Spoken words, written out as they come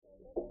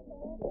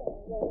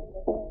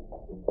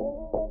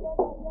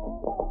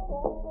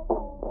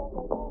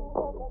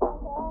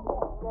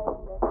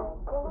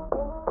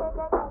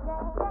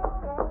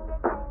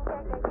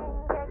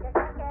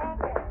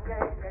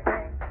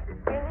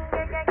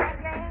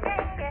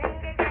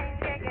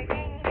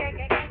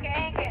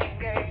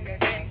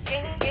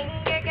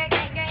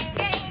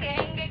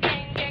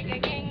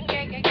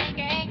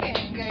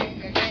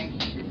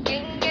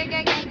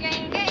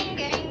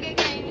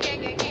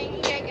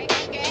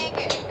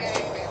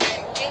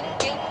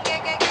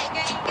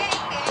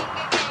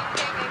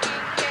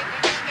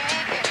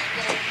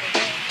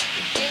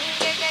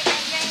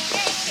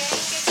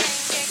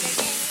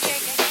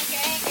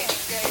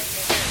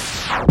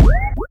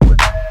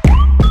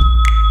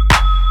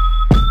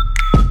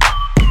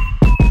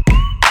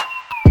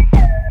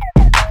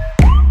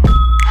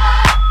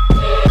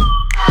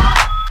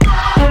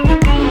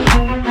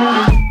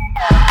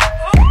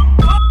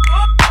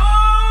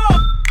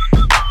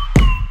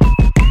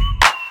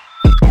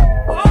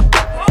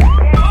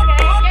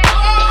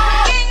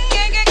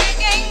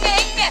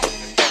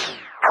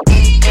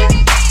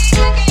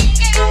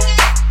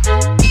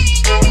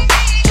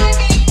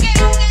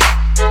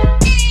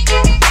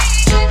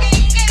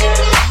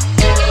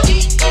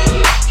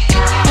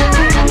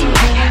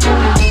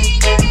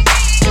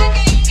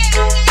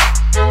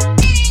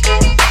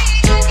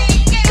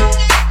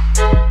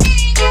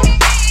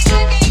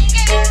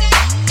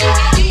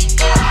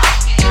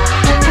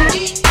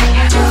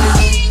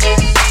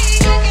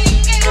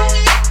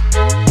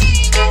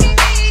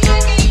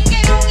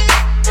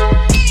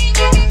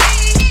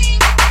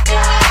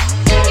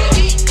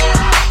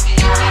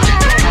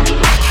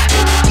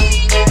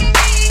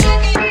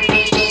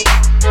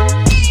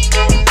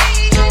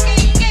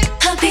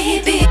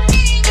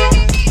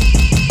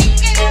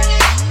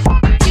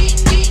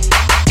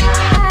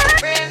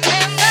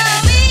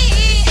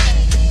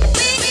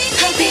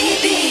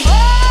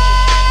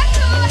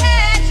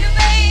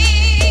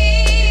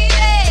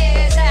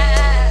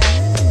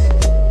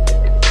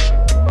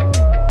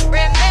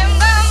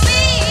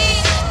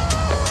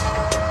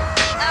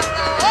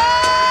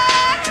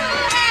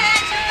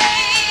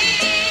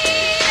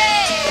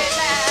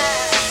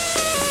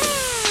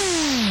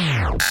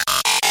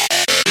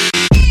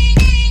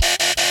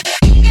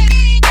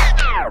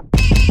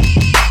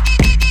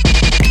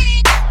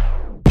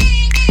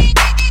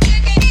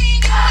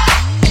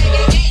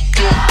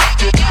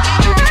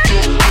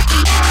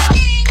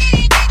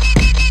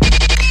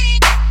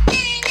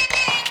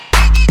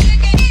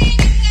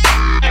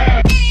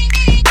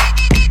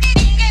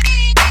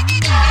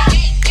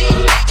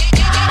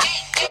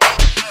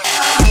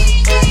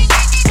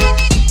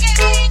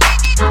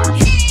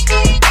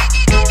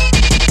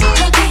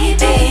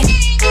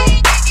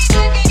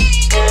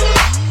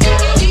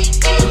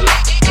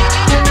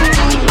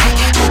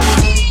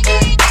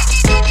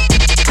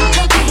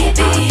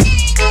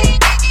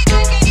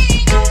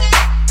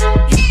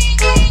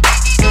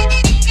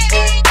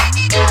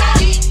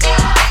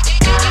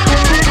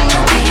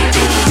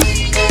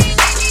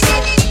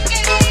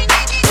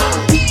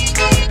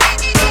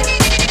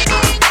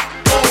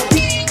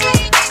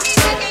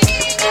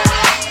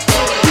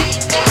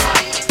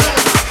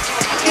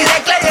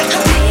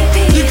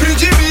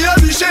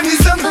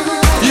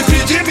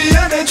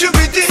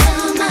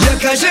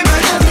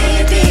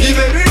I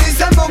veruj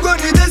nisam mogo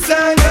ni da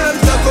sanjam,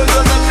 tako da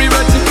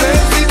naprivati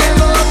pes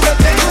idemo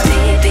opet.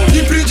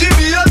 I priđi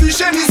mi, ja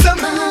više nisam,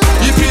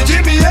 i priđi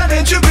mi, ja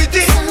neću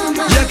biti,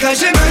 ja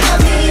kažem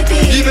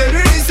I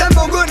veruj nisam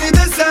mogo ni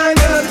da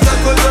sanjam,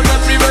 tako da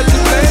naprivati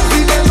pes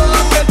idemo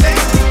opet.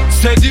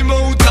 Sedimo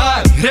u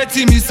dan,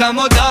 reci mi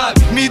samo da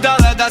mi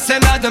dala da se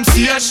nadam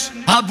sijaš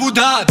Abu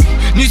Dhabi.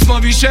 Nismo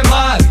više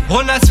mali,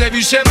 ona sve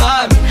više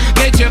mali,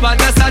 neće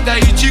valjda sada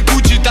ići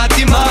kući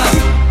tati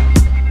mali.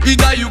 I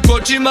daju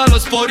koči malo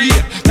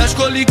sporije, znaš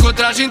koliko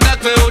tražim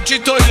takve oči,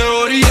 to je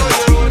orije.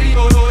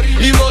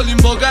 I molim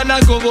Boga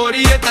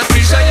nagovori je, tad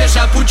priša je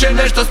šapuće,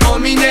 nešto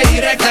spominje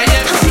i rekla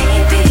je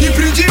I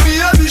priđi mi,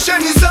 ja više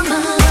nisam,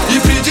 i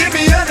priđi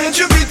mi, ja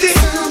neću biti,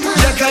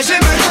 ja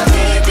kažem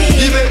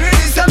I veruj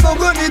nisam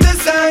mogo ni da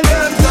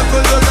sanjam, tako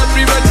da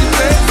naprivati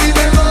pes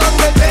idemo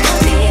opet.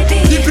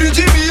 I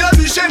priđi mi, ja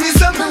više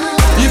nisam,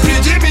 i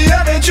priđi mi,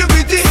 ja neću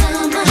biti,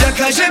 ja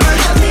kažem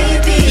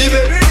I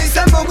veruj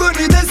nisam mogo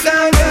ni da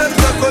sanjam,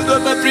 tako da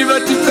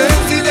naprivati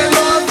pes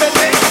idemo opet.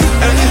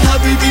 Eni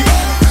habibi,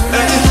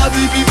 eni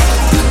habibi,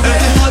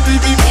 eni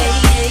habibi,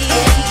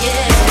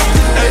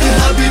 eni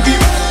habibi,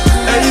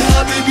 eni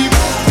habibi,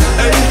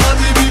 eni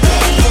habibi.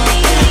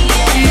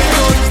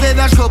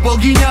 Izgledaš ko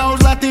boginja u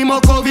zlatnim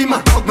okovima,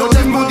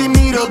 noćem budim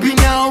i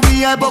robinja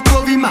ovija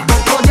bokovima.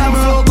 Hodam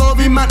s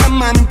logovima,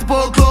 namanim te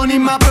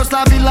poklonima,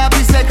 proslavila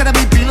bi se kada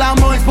bi bila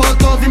u mojim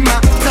spotovima.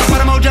 Sa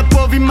parama u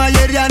džepovima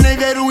jer ja ne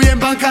vjerujem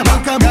bankama,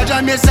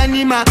 gađam je sa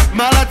njima,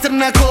 mala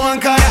crna ko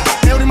Ankara.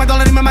 Eurima,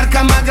 dolarima,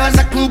 markama, ga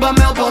za kluba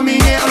me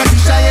opominje. Ona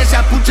tiša je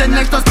šapuće,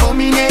 nešto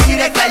spominje i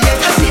rekla je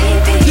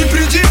I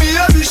priđi mi,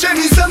 ja više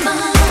nisam,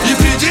 i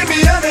priđi mi,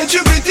 ja neću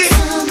biti,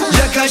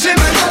 ja kažem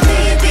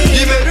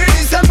I veruj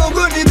nisam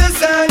mogo ni da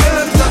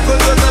sanjam, tako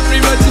da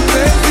naprivati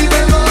pes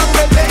idemo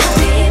opet.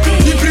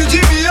 I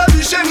priđi mi, ja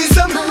više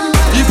nisam,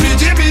 i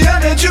priđi mi, ja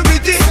neću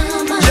biti,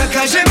 ja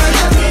kažem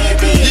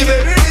I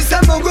veruj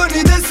nisam mogo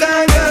ni da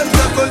sanjam,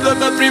 tako da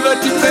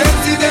naprivati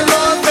pes idemo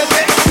opet.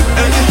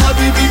 Eni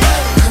habibi,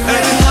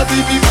 eni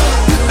habibi,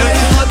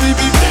 eni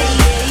habibi,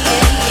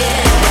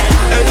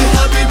 eni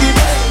habibi,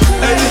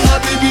 eni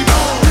habibi,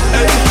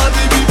 eni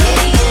habibi,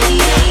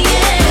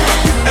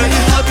 eni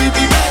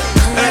habibi,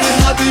 eni habibi, eni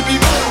habibi,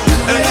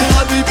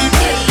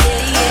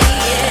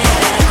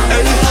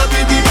 eni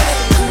habibi,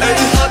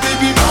 eni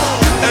habibi,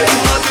 eni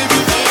habibi.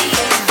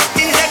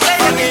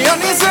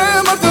 Ani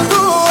zemër të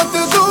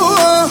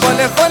dua,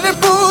 fale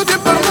puti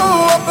për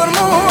mua,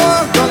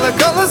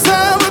 Kallë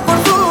zemër për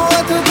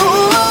të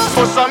dua,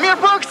 po sa mirë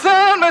po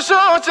këthen me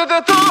shoqet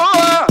e tua.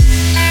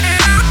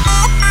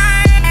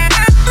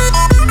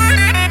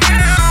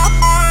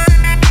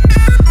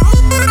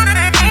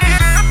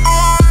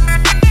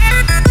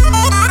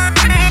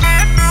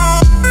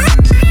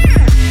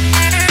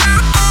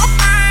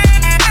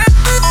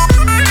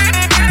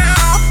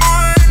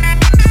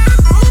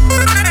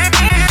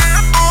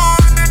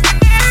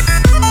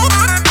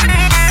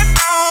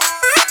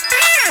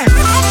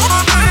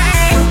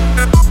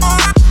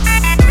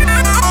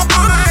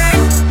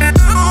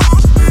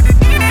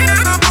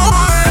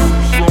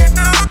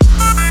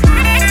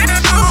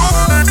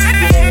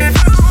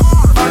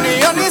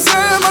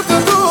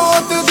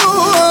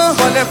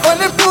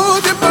 Fale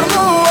puti për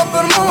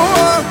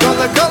mua,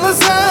 Kallë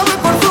zemër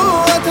për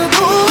të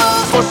dua,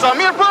 po sa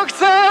mirë po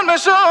këthen me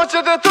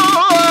shoqet e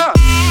tua.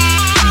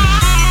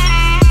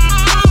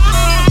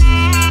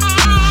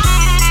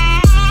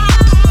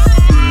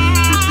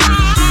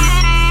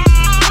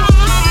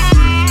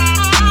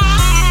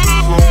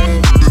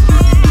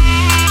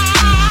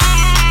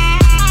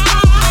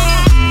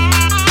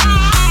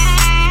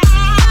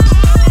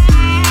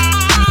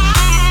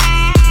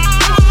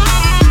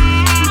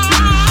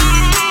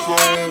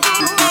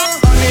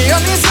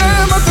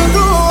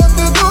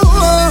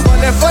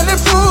 Fale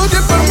puti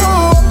për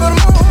mua,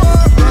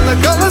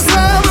 Kallë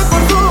zemër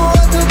për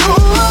të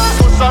dua,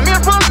 po sa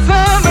mirë po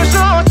këthen me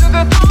shoqet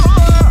e tua.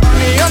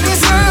 Ani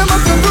zemër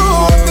të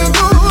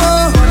dua,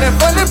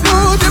 fale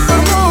puti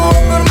për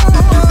mua,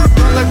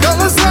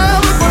 Kallë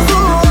zemër për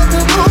të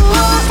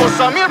dua, po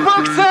sa mirë po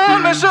këthen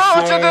me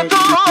shoqet e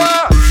tua.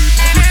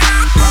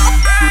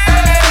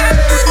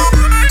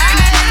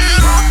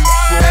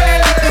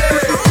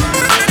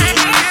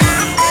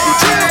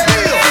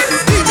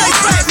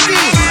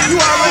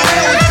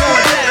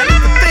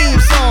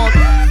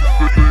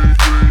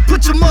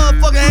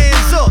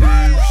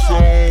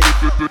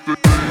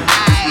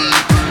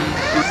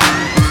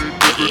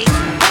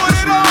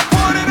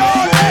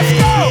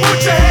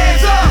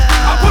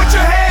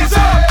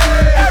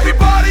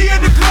 Everybody in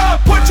the club,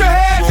 put your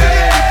hands in the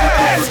air.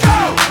 Let's go.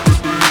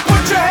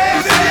 Put your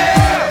hands in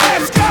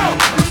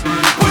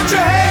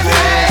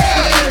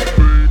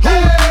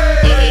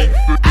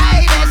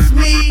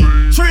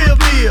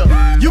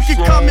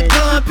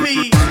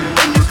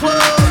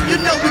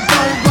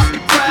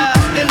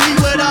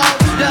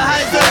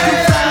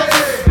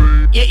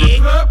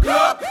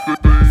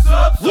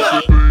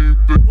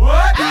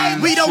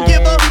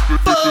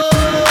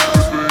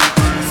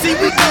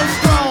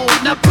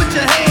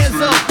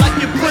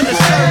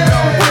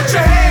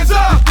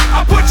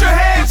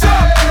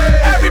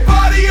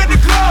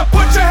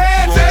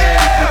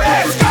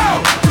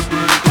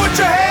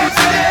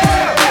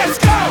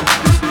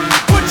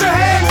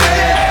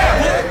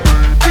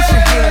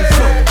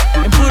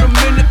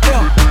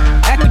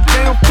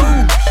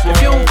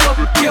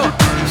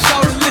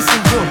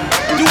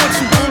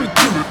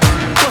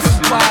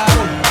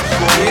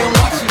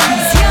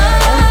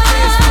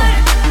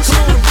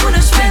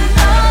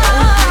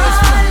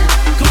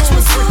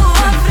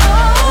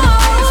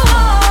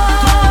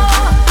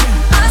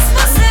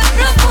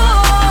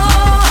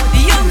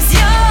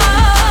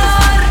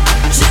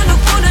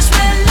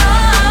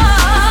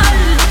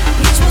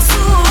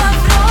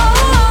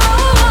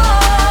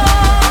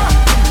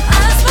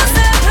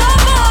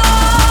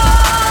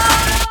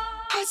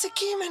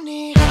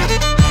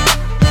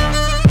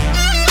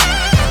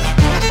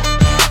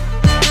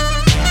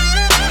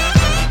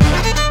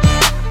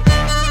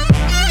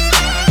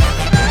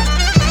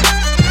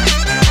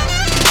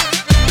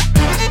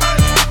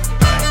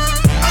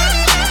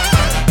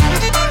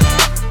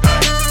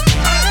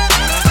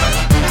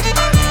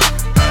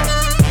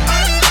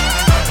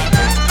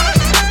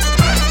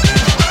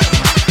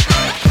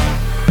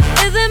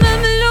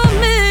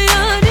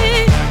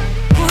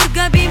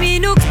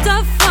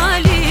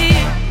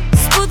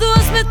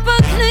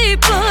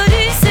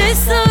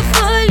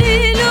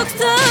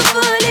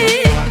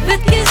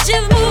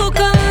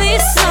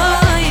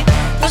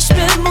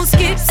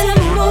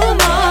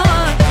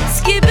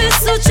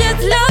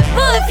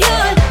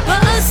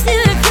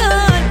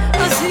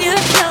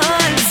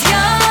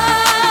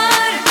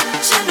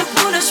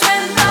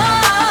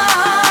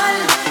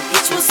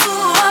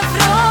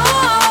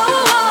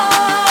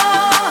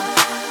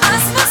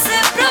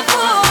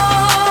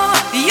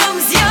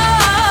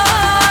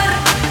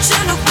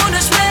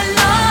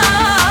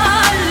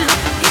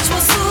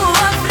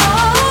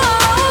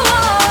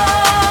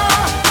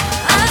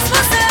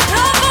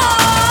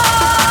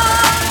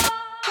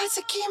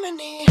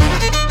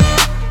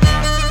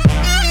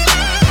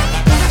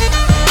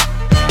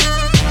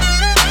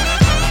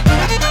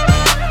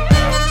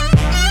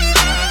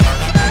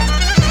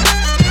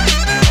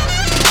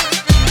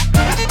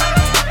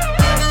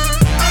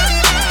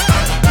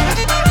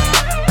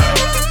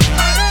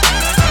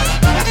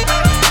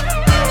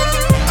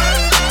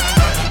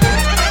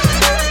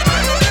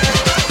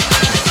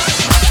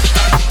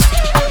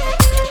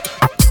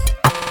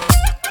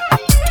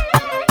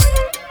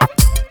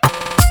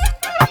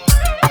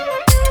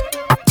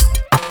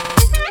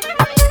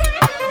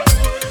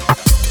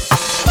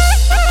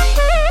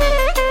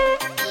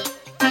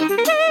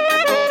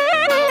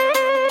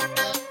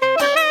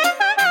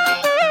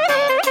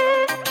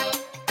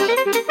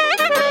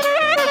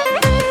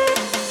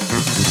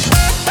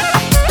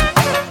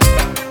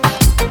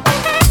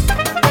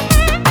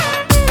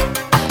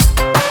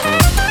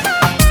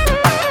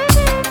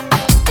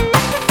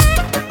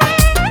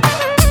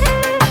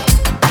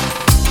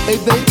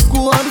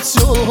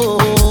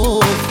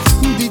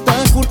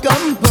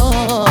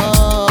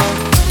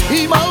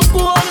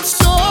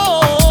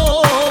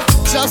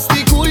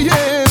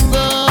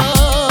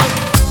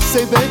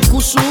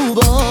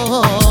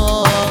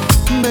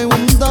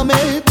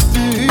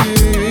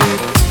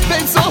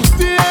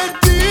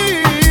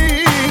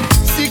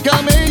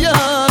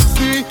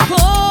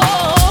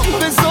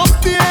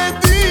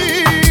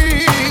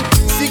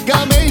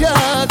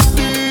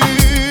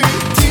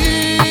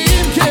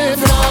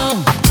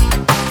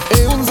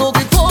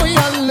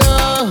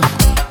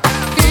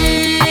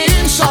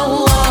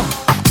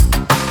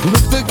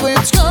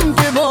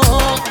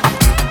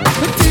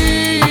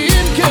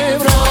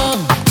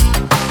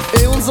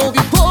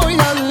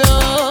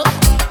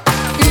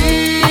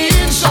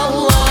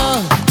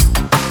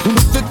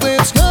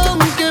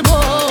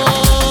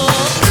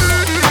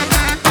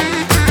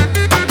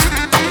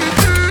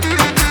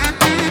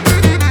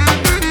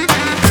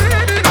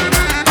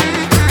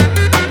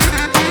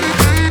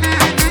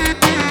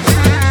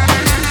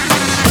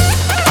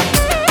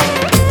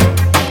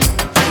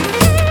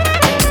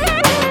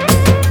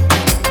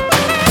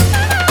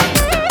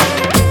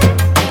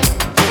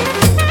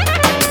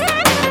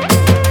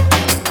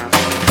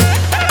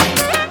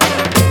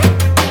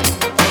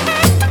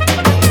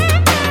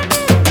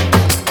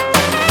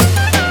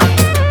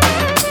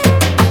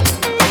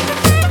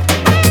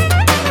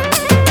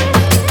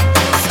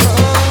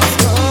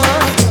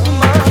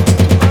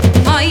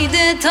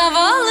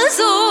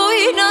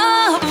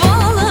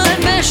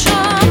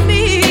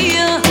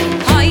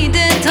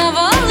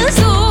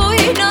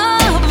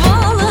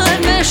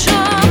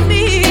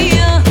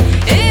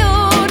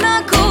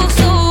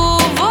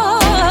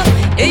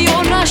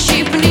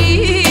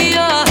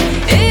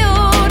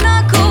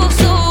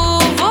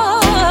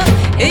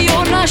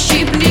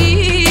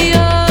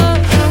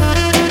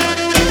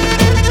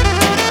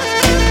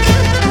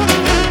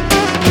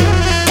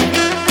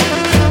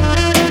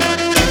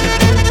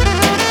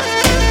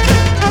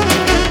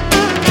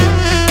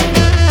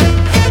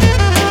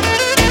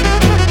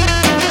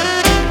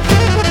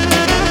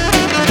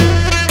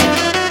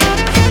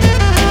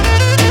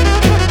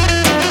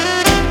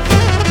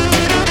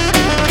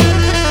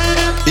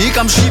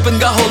kam shqipen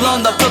nga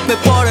Hollanda, plot me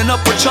pare në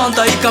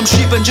përçanta. I kam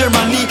shqipen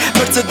Gjermani,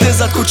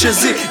 Mercedesat ku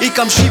qezi. I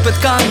kam shqipet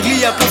ka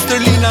Anglia, plot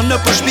sterlina në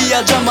përshpia.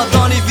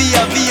 Gjamadani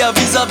via via,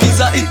 viza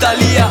viza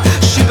Italia.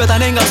 Shqipet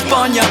ane nga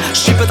Spanja,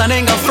 shqipet ane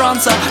nga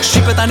Franca,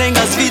 shqipet ane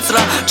nga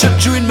Zvicra, që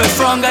gjujnë me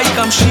franga. I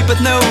kam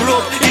shqipet në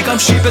Europë, i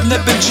kam shqipet në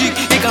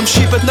Belgjik, i kam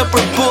shqipet në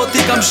përbot,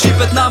 i kam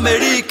shqipet në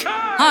Amerik.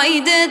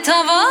 Hajde ta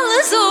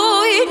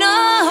vallëzojna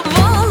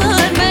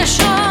vallën me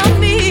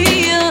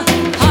shamia.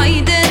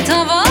 Hajde ta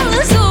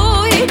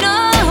vallëzojna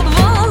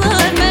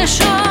vallën me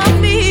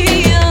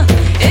shamia.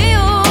 E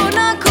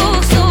jona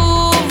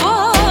Kosova,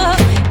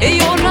 e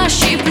jona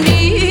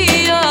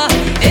Shqipnia.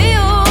 E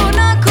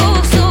jona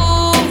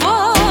Kosova,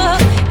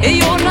 e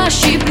jona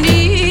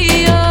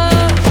Shqipnia.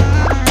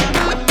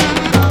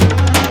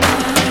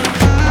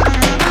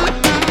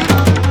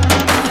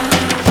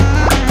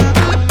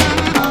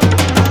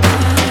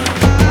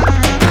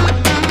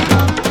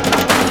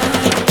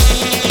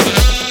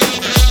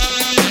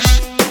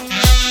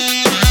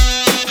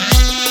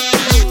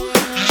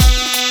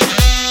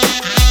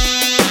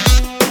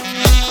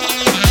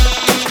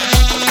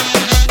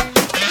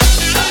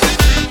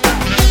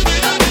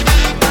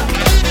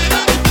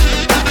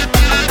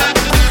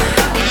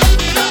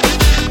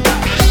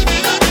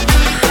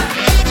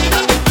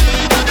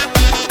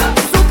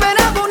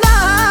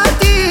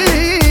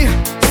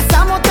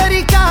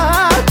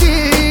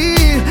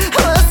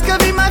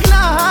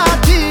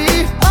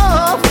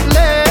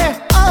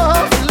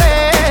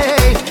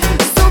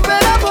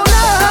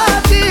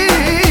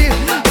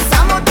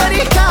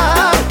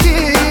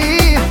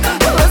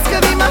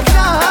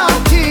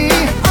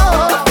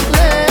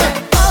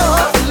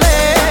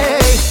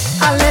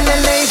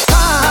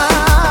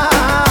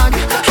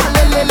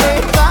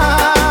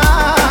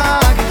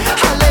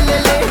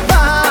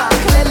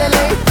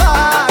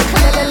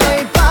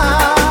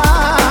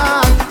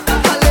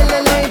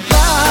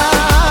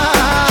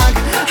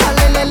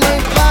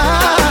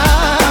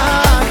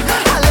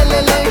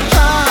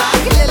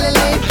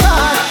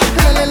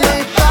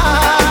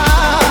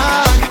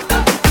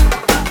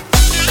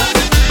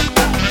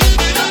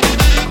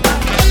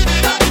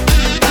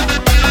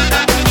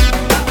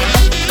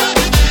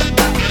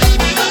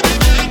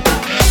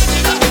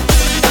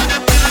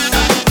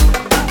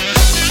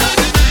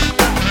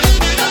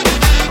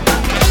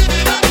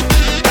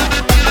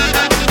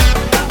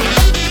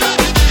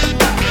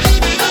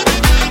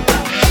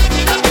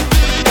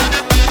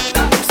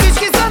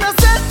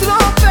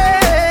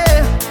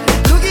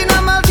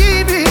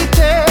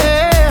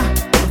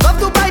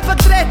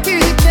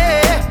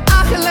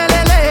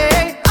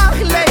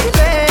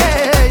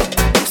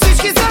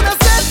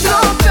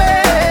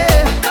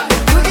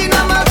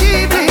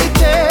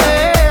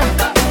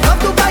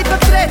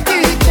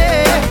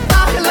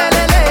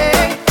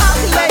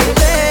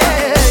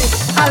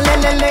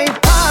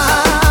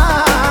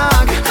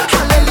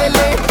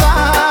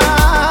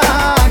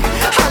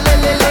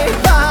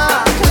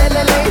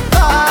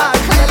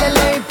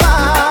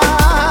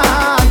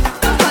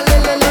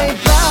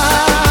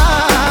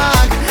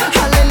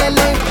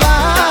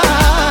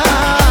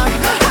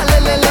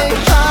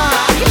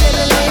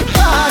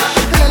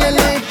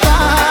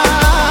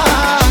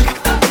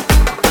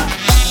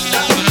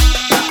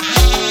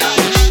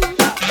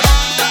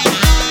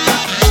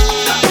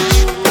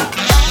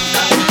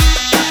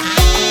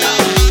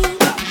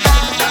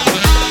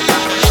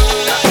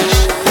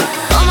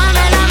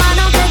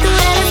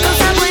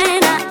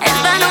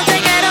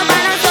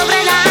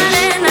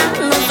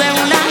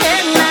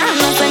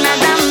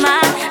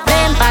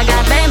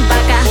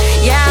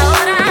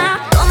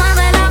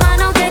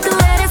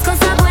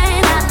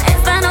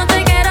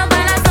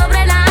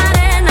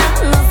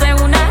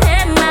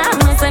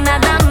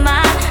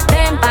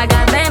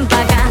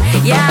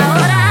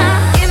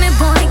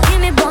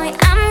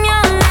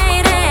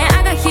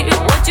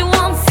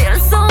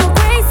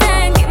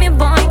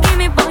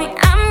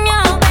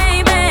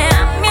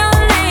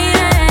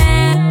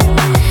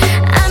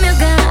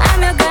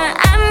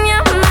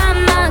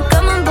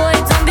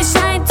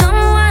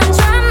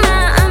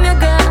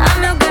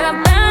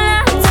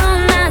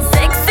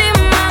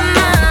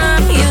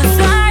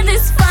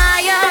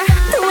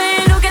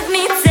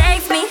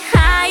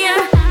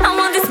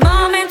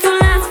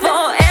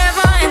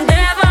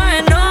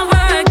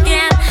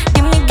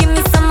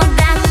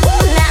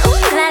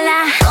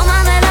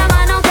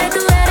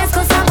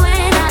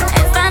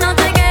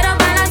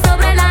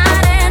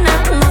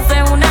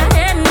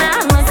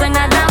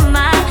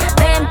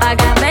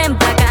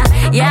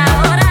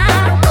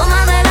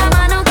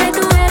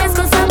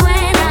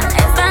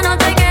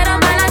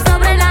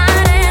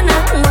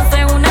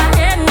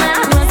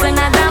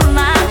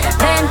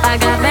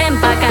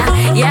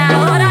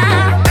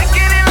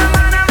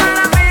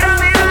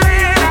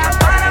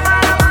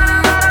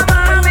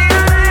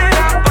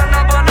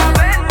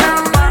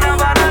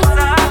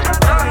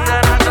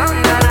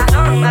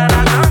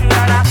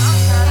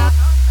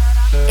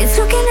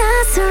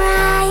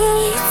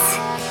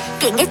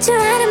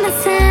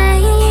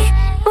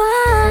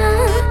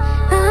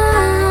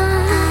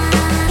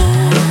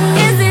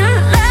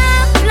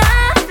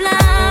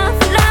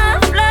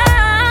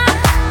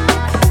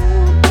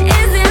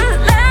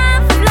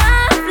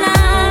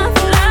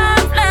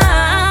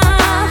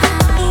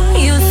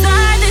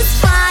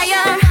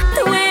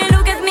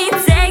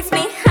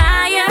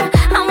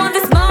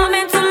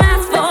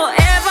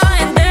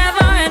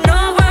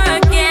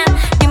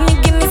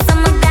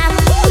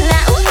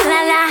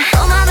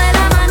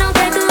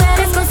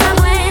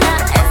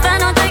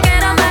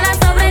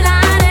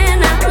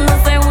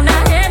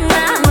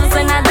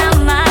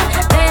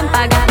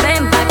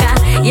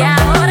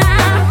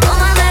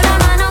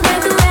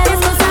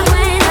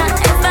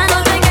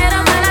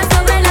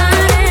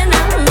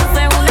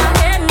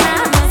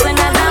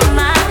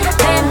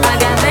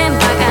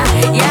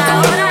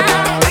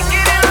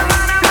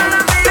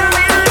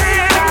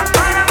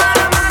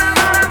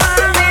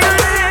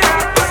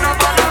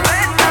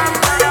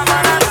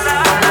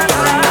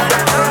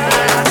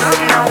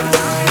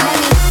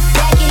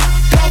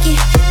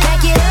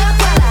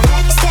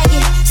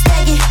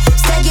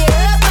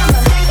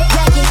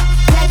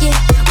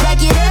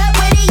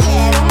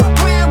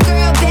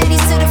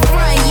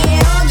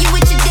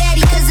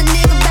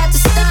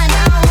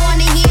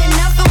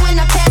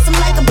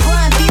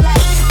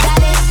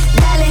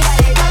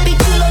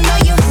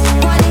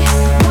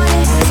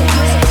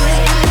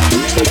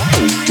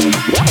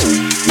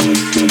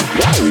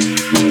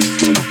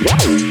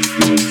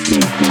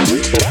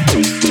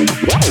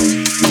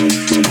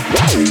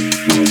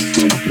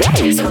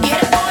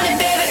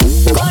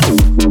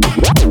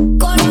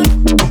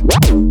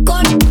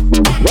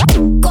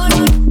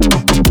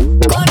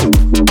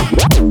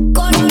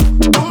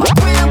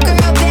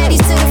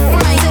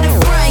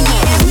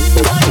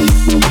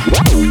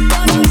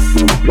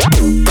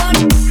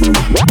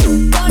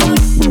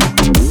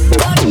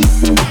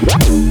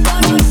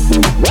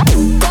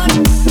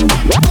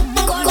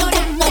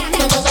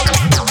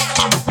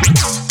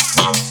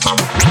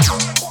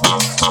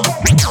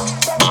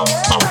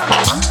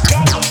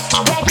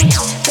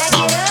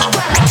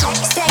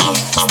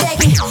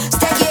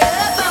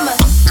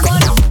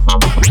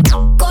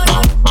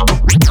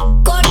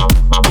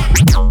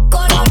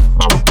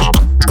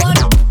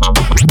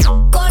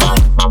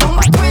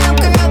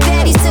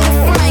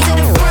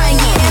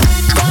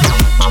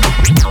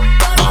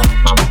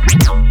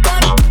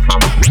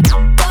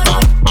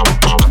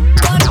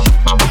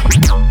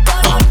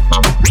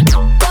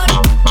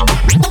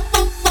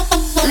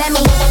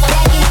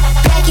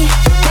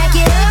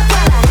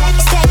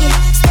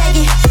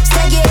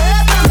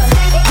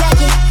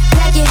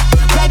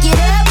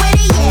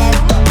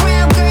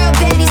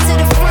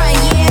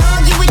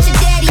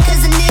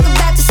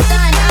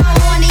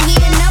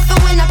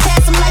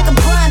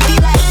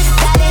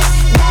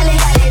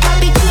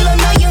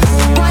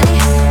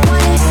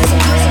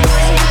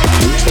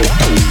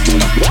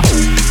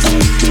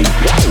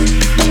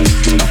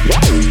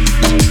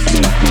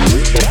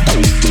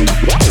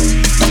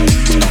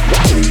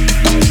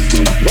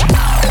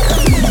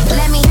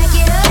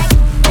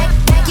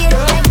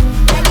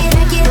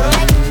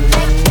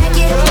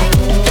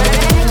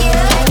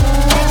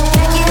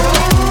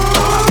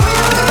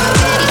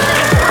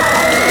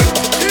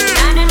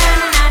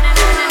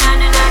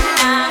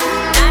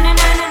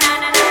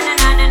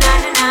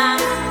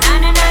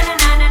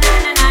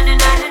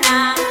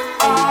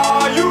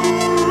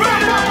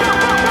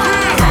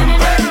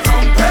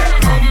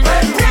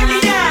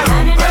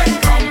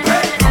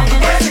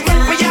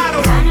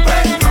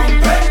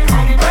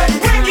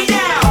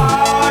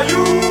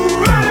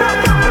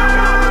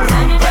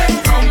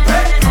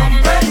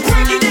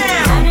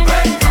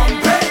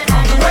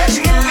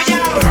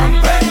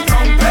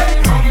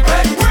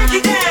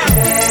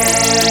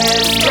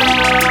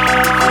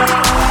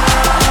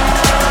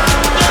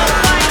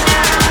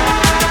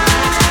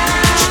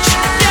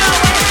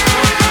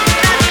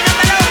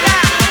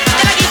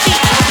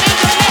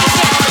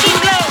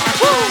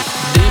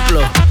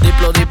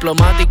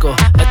 diplomático,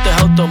 esto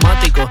es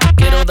automático.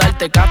 Quiero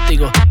darte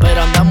castigo,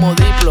 pero andamos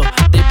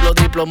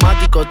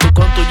diplomático. Tú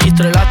con tu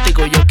gistro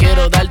elástico, yo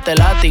quiero darte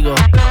látigo.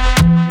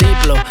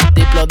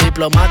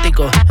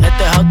 Diplomático,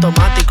 esto es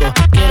automático.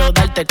 Quiero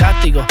darte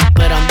castigo,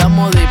 pero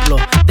andamos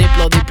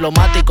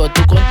diplomático.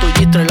 Tú con tu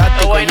gistro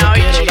elástico, yo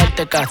quiero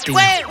darte castigo.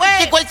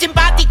 Llegó el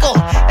simpático,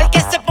 el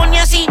que se pone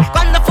así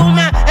cuando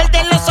fuma, el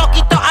de los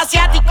ojitos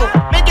asiáticos,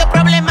 medio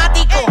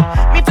problemático.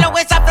 Mi flow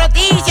es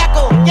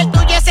afrodisíaco y el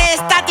tuyo es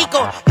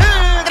estático,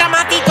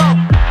 dramático.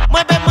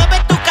 Mueve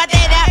tu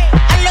cadera,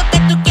 haz lo que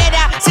tú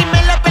quieras. Si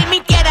me lo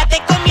permitiera,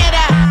 te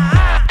comiera.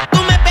 Tú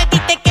me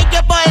pediste que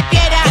yo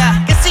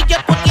volviera, que si yo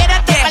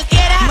pudiera te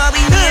partiera.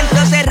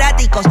 Movimientos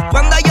erráticos,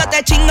 cuando yo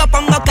te chingo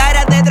pongo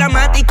cara de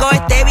dramático.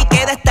 Este beat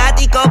queda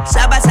estático,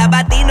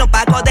 sabatino,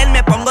 pa' joder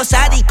me pongo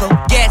sádico.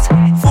 Yes,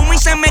 fumo y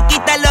se me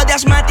quita lo de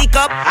asmático.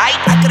 Ay,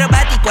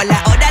 acrobático a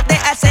la hora de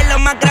hacerlo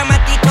más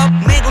gramático.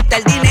 Me gusta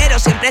el dinero,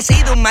 siempre he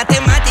sido un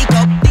matemático.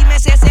 Dime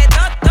si ese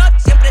dot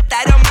siempre está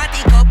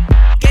aromático.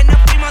 Que nos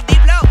fuimos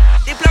diplomático.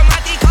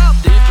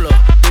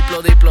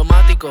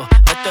 Diplomático,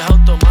 esto es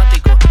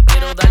automático.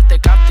 Quiero darte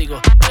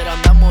castigo, pero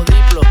andamos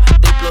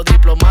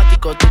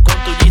diplomático. Tú con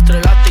tu gistro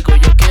elástico,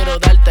 yo quiero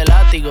darte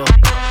látigo.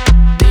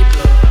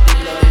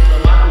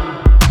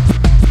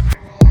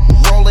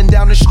 Rolling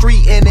down the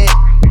street in it.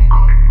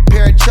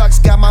 Pair of Chucks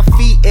got my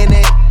feet in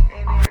it.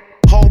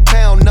 Whole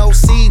pound, no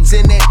seeds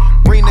in it.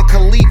 Bring the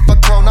Khalifa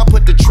clone, I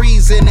put the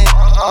trees in it.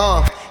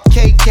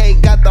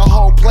 KK got the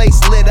whole place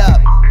lit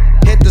up.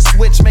 Hit the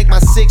switch, make my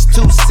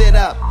 6'2" sit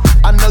up.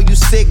 I know you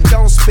sick,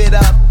 don't spit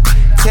up.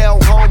 Tell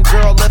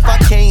homegirl if I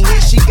can't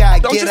hit, she gotta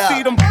don't get up. Don't you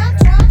see them?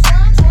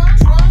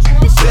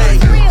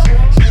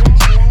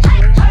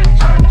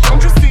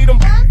 Don't you see them?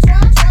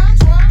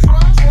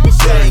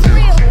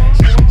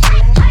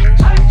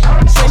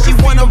 Say she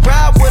wanna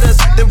ride with us,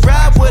 then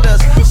ride with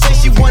us. Say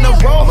she wanna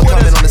roll with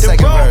us, then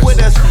roll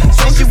with us.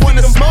 Say she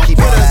wanna smoke with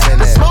us,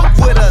 then smoke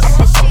with us.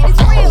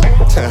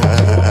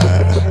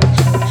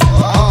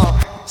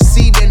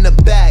 Seat in the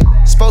back,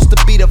 supposed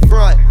to be the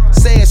front.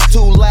 Say it's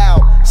too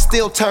loud,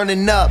 still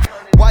turning up.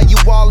 Why you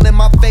all in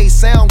my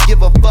face? I don't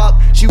give a fuck.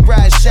 She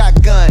ride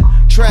shotgun,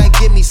 try and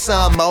give me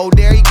some. Oh,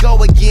 there you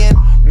go again.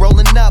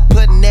 Rolling up,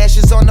 putting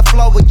ashes on the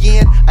floor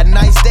again. A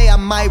nice day, I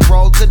might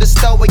roll to the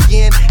store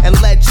again and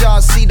let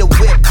y'all see the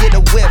whip. Get a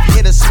whip,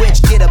 hit a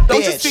switch, get a bitch.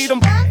 Don't you see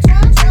them?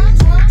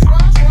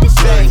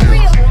 Say.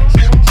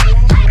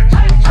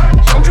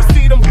 Don't you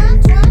see them?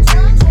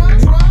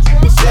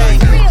 Say.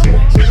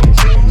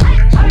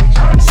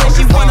 Say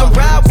she wanna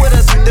ride with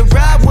us, then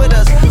ride with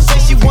us. Say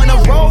she wanna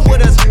roll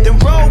with us, then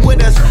roll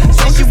with us.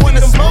 Say she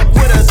wanna smoke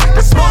with us,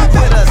 then smoke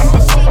with us.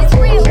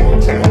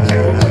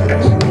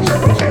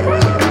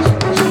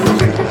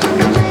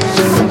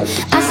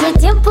 Hace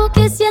tiempo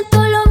que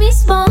siento lo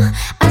mismo.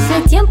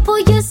 Hace tiempo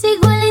yo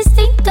sigo el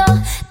instinto.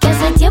 Que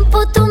hace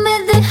tiempo tú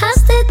me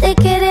dejaste de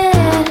querer.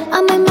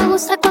 A mí me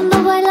gusta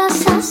cuando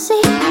bailas así.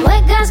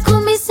 Juegas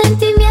con mis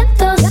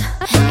sentimientos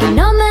y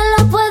no me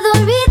lo puedo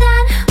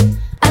olvidar.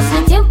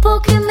 Hace tiempo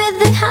que me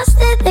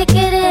dejaste de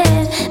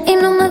querer y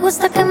no me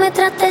gusta que me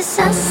trates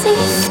así.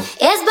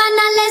 Es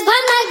banal,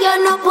 yo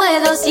no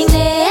puedo sin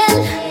él.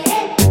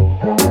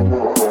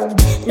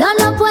 No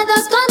lo puedo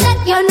esconder,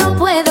 yo no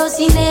puedo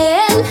sin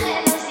él.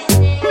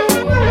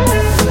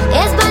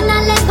 Es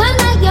banal,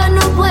 yo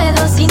no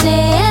puedo sin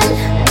él.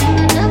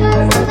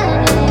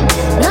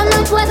 No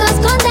lo puedo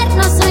esconder,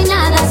 no soy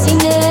nada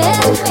sin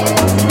él.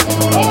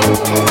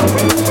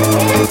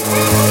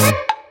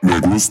 Me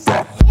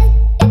gusta.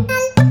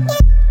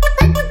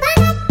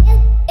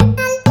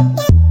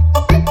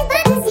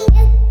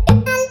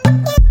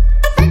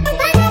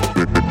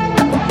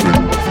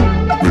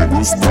 Me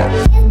gusta.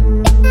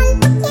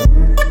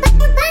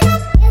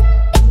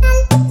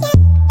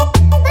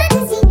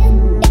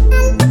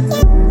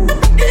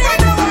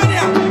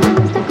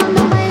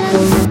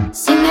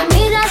 Si me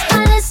miras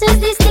pareces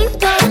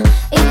distinto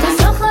y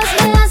tus ojos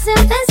me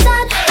hacen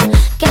pensar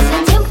que hace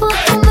tiempo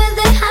tú me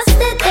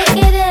dejaste de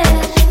querer.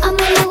 A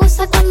mí me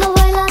gusta cuando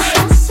bailas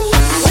así.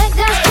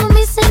 Juegas con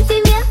mis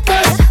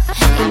sentimientos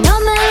y no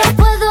me lo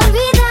puedo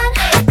olvidar.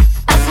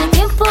 Hace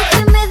tiempo que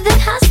me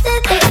dejaste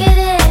de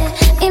querer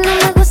y no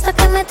me gusta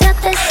que me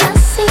trates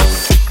así.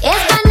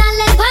 Es banal,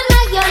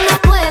 yo no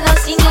puedo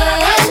sin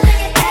él.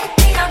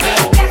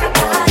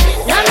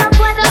 No lo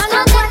puedo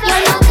esconder, yo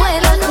no puedo.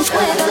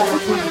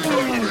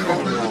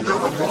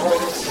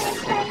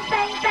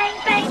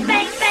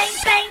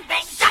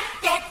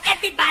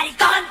 Everybody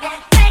gone,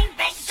 bang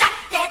bang, shot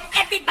dead.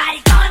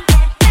 Everybody gone,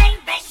 bang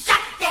bang,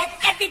 shot dead.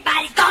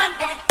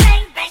 Everybody gone,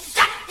 bang bang,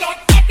 shot dead.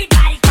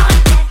 Everybody gone,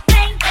 bang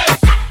bang,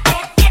 shot dead.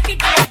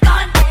 Everybody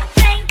gone,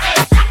 bang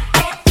bang, shot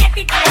dead.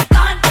 Everybody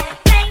gone,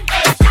 bang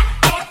bang, shot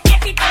dead.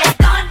 Everybody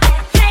gone,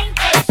 bang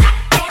bang, shot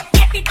dead.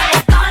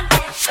 Everybody gone.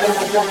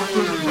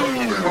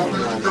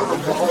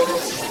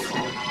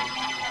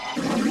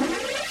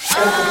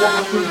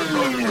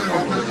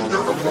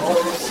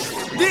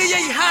 DJ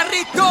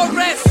Harry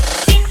Torres.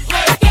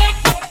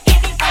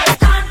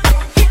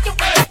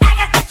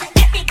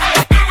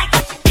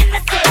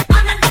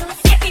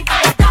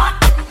 Everybody gone.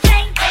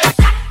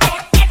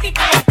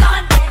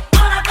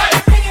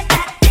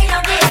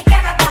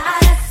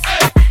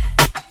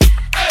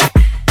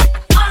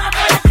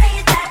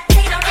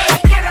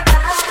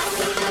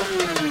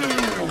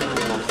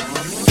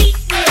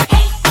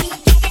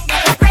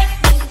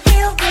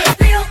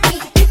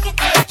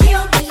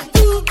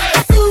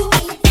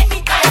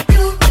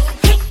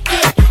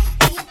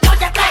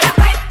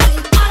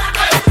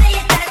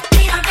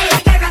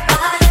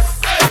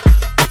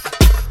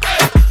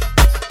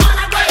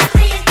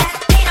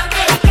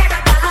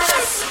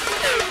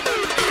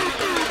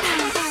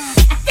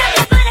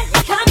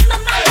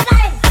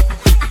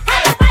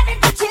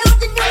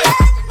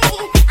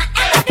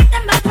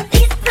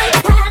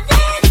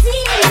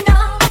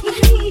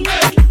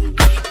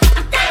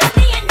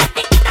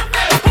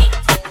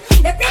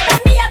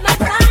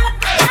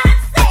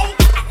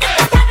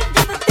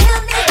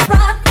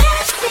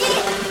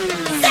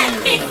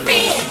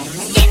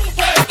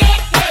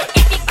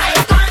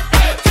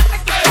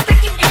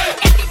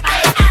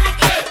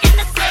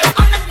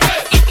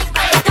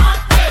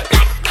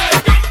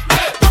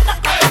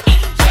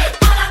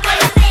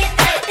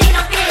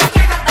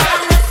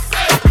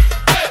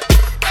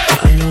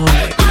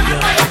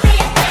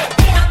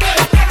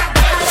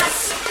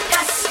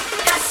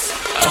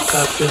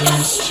 got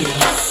feelings too,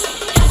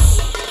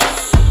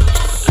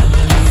 and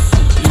I need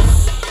to do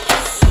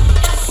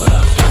what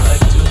I feel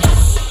like doing.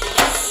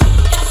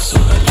 So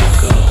let me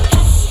go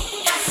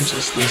and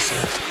just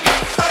listen.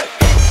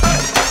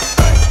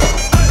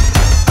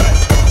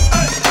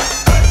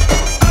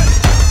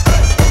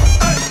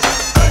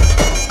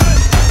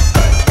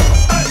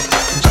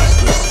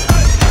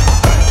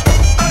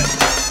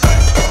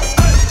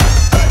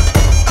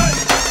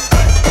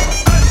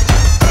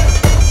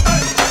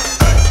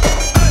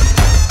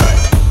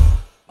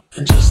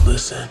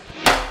 Listen.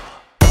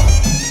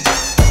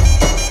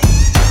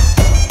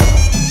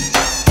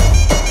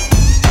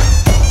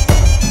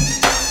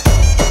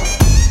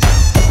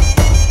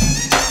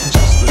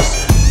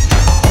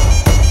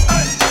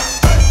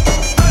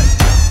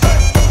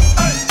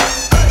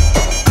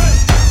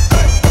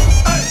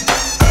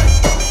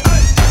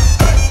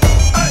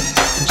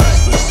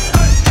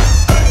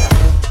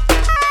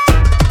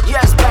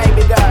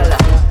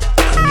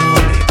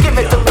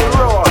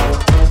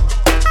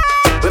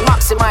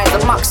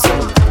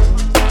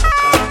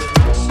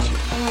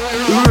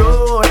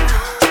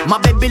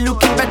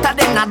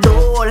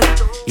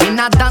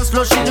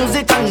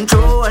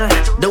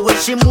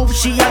 She move,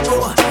 she a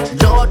go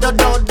do do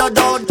do do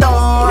do do.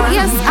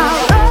 Yes,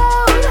 I'll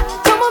roll.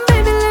 Come on,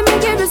 baby, let me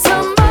give you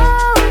some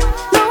more.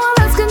 No one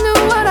else can do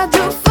what I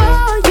do for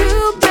you,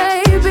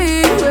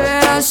 baby.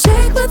 When I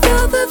shake with you,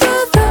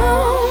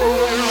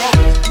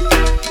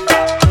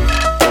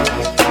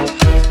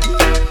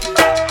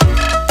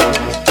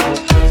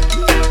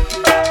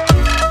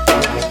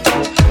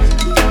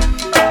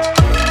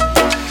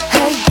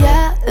 Hey,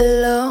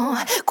 yellow,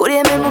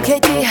 꾸림을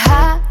묵히기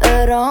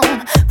하러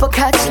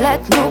pokać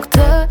let nuk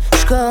të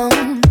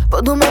shkon,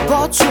 po du me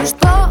po qysh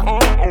po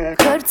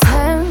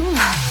kërcen.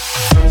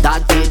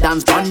 Daddy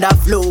dance on the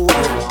floor.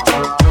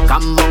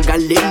 Come on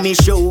girl, let me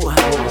show.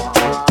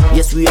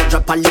 Yes, we a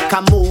drop a lick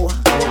and more.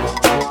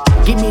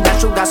 Give me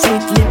that sugar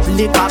sweet lip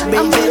liquor, baby.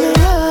 I'm in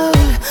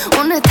love.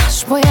 Unë e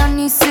tash po janë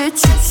nisi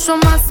qysh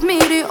shumë mas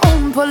miri.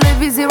 Unë po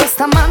levizi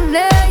resta ma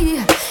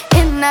nej.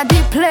 In a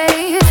deep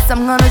place,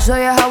 I'm gonna show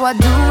you how I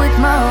do it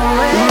my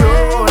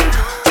way.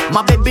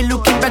 My baby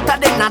looking better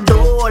than a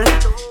doll.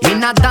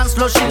 In a dance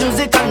floor, she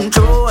losing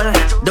control.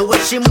 The way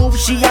she move,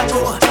 she a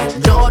go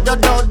do do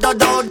do do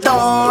do do.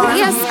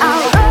 Yes,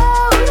 I'll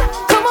roll.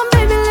 Come on,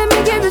 baby, let me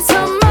give you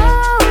some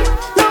more.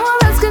 No one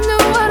else can do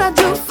what I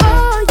do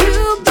for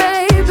you,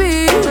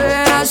 baby.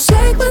 When I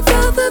shake with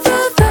you,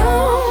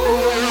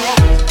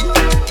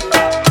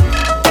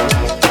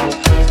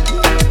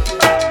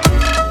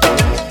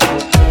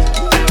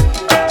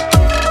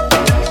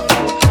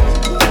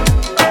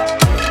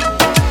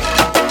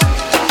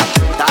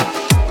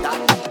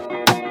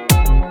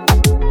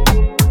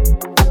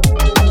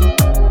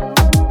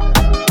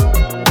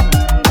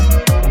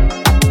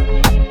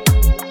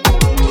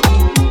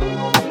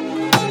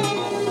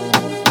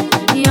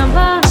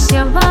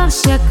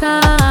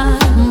 yakar,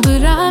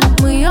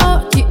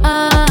 bırakmıyor ki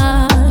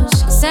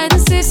aşk.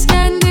 Sensiz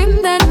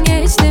kendimden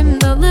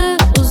geçtim dalı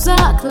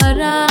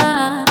uzaklara.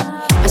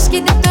 Aşk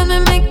gidip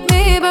dönmemek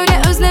mi,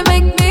 böyle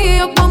özlemek mi,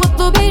 yok mu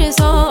mutlu bir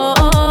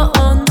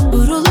son?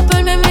 Vurulup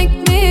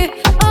ölmemek mi,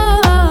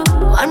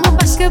 var mı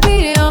başka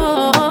bir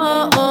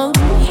yol?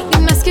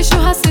 Bilmez ki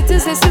şu hasretin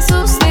sesi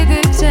sus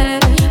dedikçe.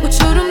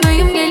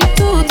 Uçurumdayım, gelip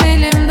tut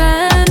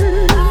elimden,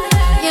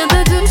 ya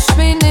da düş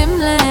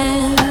benimle.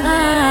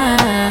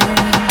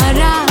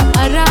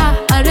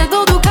 Ara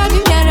doldu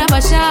kalbim yara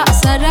başa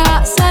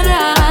sara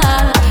sara.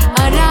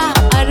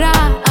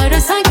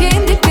 Ara sanki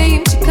en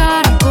dipteyim,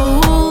 çıkar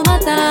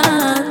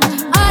boğulmadan.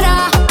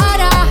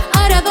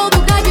 Ara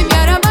doldu kalbim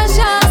yara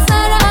başa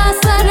sara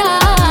sara.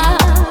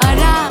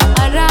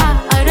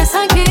 Ara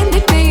sanki en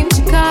dipteyim,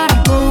 çıkar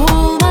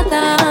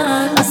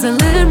boğulmadan.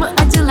 Azalır mı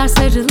acılar,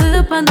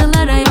 sarılıp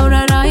anılara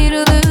yorar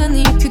ayrılığın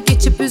yükü,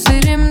 geçip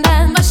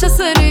üzerimden başa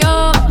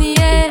sarıyor.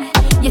 Niye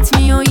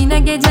yetmiyor yine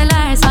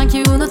geceler,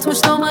 sanki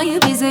unutmuş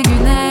doğmayı bize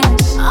güneş.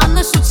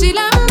 Anla şu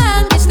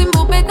çilemden, geçtim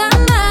bu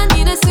bedenden,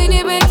 yine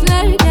seni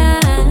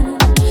beklerken.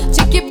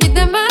 Çekip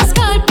gidemez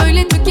kalp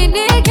böyle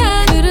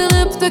tükenirken,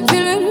 kırılıp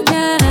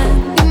dökülürken.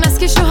 Bilmez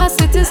ki şu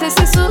hasretin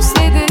sesi sus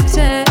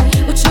dedikçe.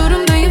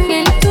 Uçurumdayım,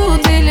 gelip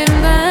tut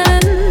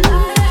elimden,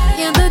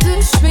 ya da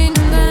düş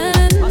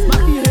benimden. Was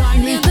macht ihr hier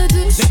eigentlich?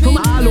 Weg vom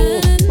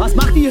Hallo! Was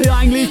macht ihr hier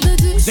eigentlich?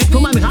 Weg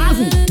von meinem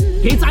Rasen!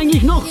 Geht's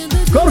eigentlich noch?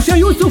 Komšija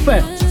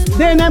Jusufe!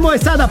 Ne, nemoj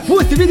sada,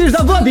 pusti, vidiš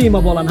da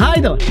vodimo bolan,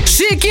 hajde!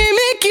 Shiki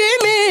miki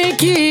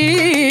miki.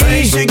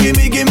 Hey shiki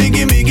miki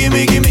miki miki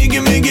miki miki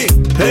miki.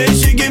 Hey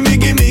shiki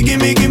miki miki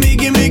miki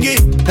miki miki.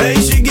 Hey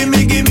shiki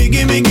miki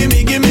miki miki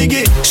miki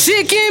miki.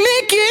 Shiki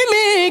miki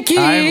miki.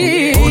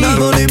 Una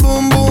voli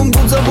bum bum,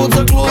 puca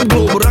puca klub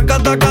klub.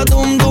 Rakataka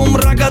dum dum,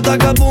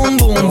 rakataka bum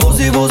bum.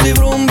 Vozi vozi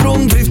vrum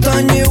vrum,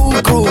 driftanje u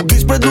krug.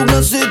 Ispred drug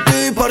na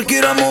city,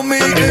 parkiramo mi.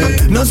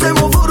 Na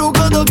semaforu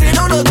kada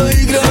krenu na da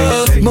igra.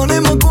 Ma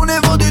nema ko ne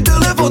vodi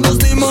telefon da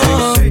snima.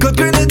 Kad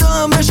krene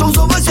da meša uz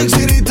ovaj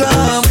seksi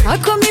ritam.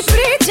 Ako mi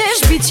priđeš,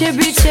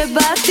 biće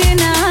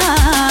batina.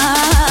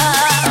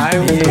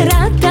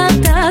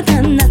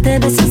 Ratatata, na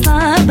tebe sam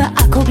slaba,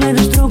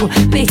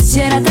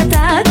 će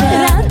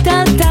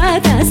ratatata.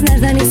 Znaš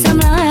da nisam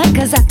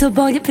laka, zato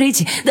bolje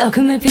priđi dok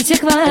me piće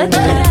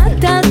hvata.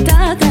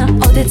 Ratatata,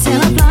 ode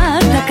cela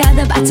plata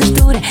kada bacaš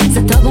ture,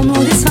 za tobom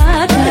ludi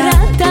svaka.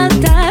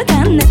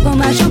 Ratatata, ne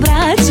pomažu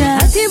braća,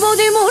 a ti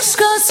budi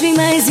muško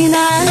svima iz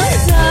inata.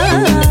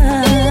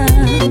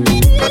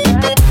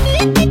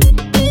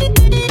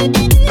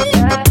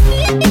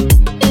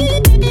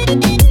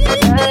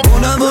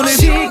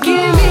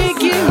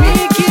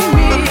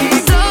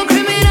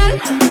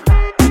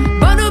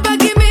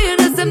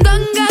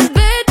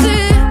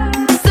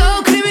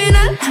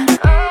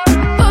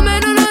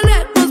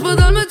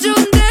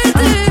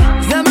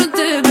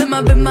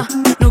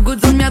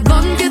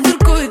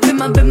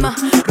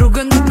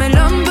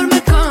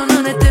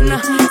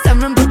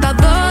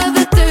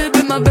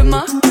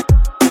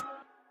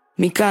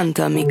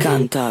 Mi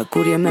canta,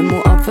 kurjeme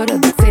mu afera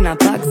da cena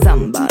tak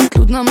zamba.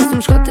 Trudno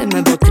mislim shkote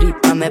me bo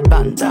tripa me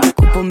banda.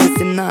 Kupo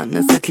mislim na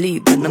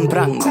svetli da nam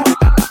pranga.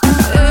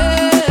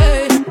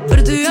 Ej, për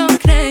dy jam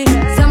knej,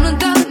 zemrën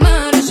ta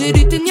marrë,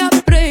 shiritin ja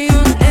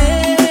prejon.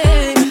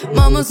 Ej,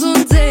 mama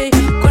sun zej,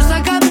 kur sa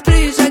ka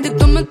prish, hajde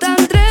këtu më ta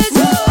ndrejt.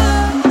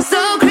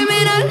 So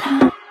kriminal,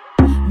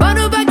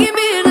 banu pak i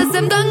mirë nëse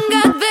m'don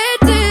nga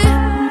veti.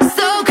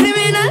 So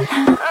kriminal,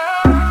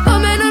 po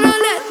me në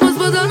let, mos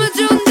po do më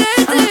gjun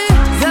deti.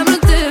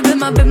 Zemrën ti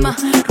bema,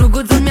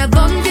 rrugët zën mja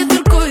dhon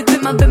tjetër kujt.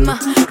 Bema,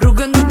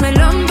 rrugën du me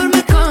lëm për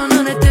me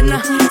konën e tina.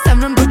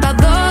 Zemrën për ta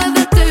do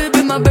edhe ti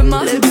bema.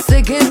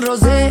 Lipstick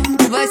rosé,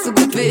 tu weißt so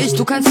gut wie ich,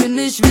 du kannst mir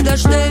nicht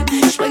widerstehen.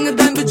 Sprenge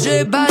dein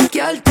Budget, bald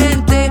al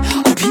dente.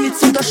 Ob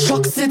hits oder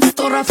Schock sitzt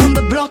oder from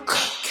the block.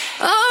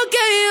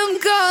 Okay, I'm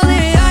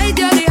calling, hi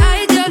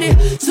Johnny.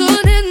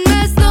 Soon in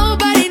mess,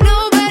 nobody.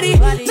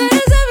 Meine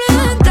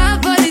Sammlung,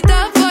 da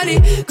funny.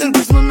 Când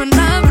kus mă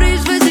mâna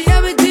vriș, vezi ja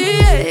me ti.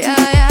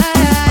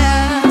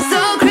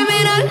 So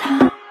criminal,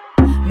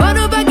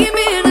 banu bagi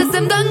mir,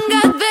 nësem dën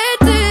nga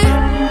veti.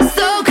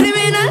 So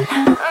criminal,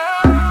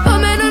 po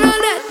me në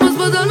net, mos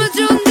po don më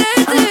gjun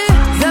deti.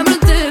 Zemrën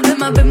ti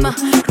bema,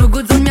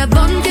 rrugët zën mja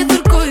dhon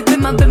tjetër kujt.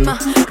 Bema,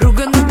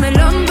 rrugën nuk me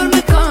lëm për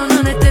me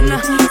konën e tina.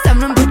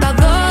 Zemrën për ta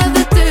do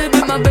edhe ti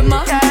bema.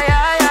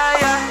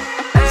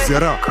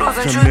 Zera,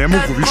 ja ne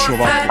mogu više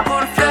ovako.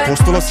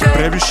 Postala si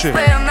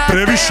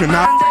previše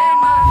na...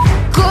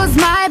 Ko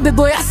znaj,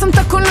 bebo, ja sam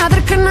tako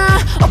nadrkana.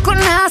 Oko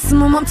nas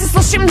samo momci s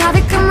lošim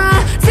navikama.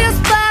 Cijel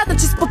sklad,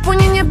 noći s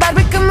popunjenje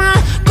barbikama.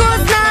 Ko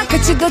zna kad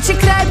će doći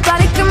kraj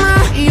panikama.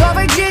 I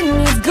ovaj džin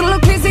iz grlo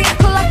klizi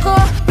jako lako.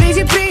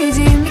 Priđi,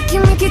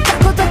 miki,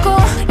 tako.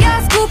 Ja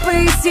skupa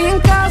i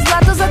sinka,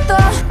 zlato za to.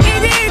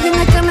 Idi,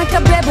 neka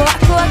bebo,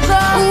 lako.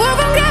 U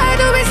ovom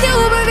gradu bez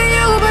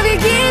ljubavi,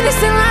 gini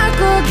se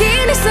lako.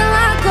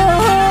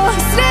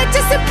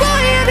 Sreća se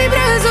pojavi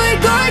brzo i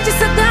dođe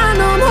sa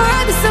danom,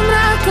 hodi sa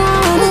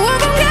mrakom. U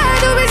ovom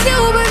gradu bez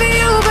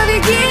ljubavi,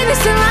 gini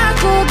se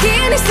lako.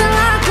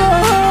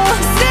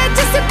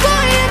 Sreća se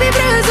pojavi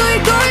brzo i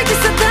dođe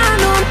sa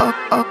danom.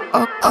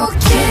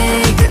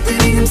 Okej, kad te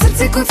vidim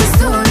srce kuca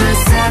sto na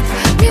sat.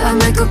 Bila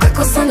majko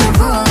kako sam ja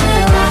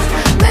volela.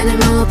 Mene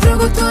malo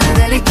progutuje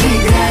veliki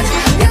grad.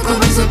 Jako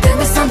brzo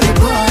tebe sam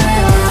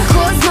prebolela.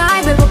 Ko znaj,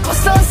 bebo,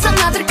 postala sam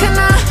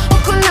nadrkana.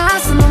 Oko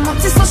nas samo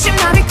momci s lošim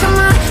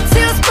navikama.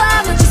 Cijel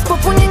splav, noći s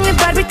popunjenje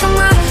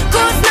barbikama.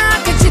 Ko zna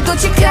kad će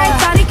doći kraj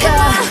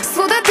panikama.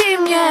 Svuda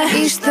dim je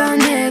i šta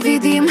ne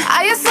vidim, a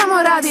ja samo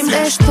radim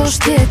sve što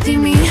šteti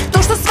mi. To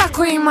što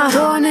svako ima,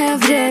 to ne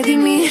vredi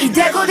mi. I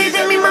gde god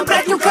idem imam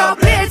pretnju kao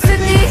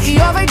predsjednik. I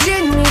ovaj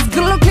džin iz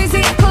grlo klizi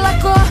jako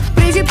lako.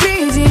 Priđi,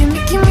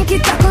 miki,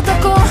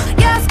 tako.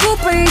 Ja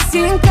skupa i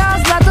sinka,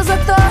 zlato za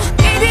to.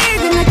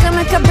 Idi,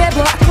 neka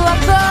bebo,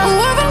 lako. U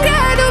ovom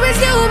gradu bez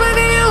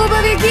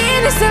ljubavi,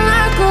 gini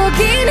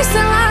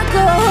se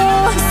lako.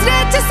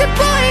 Sreća se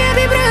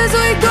pojavi brzo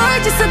i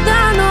dođe sa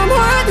danom,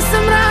 hodi sa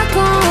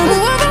mrakom. U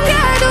ovom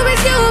gradu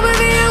bez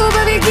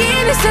ljubavi,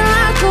 gini se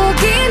lako.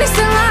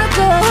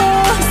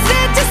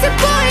 Sreća se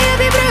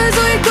pojavi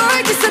brzo i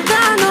dođe sa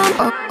danom.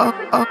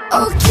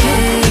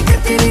 Okej, kad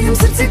ti vidim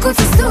srce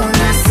kuca sto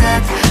na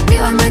sat.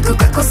 Bila majko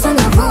kako sam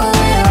ga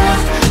volela.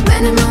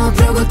 Mene malo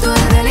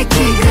progutuje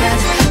veliki grad.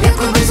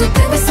 Jako brzo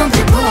tebe sam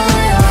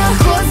prebolela.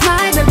 Ko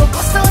znaj, bebo,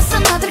 postala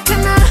sam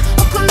nadrkana.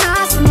 Oko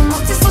nas samo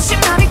momci s lošim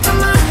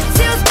navikama.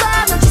 Cijel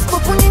splav, noći s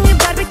popunjenje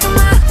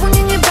barbikama.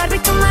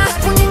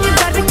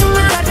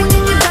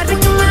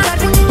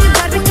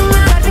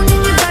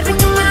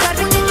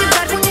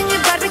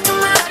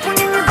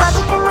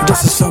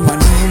 This is on my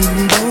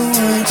number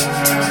one.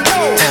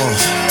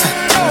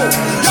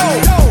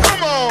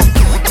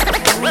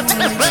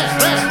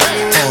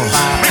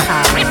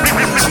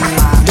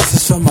 This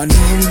is on my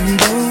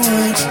number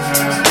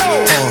one.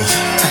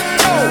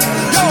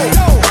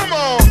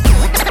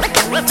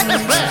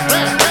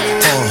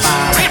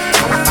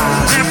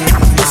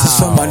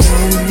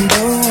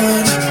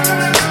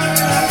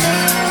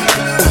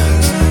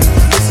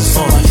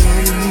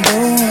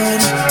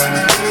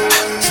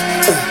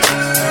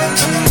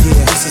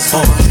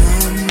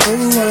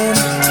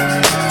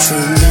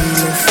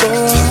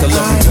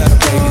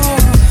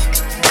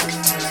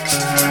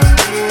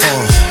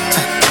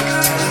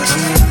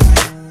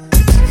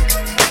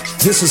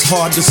 This is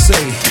hard to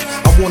say.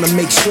 I wanna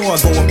make sure I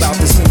go about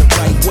this in the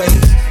right way.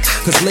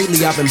 Cause lately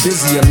I've been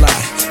busy a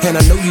lot, and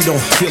I know you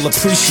don't feel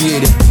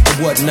appreciated or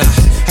whatnot.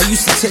 I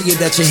used to tell you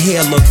that your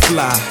hair looked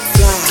fly,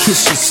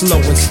 kiss you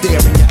slow and stare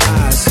in your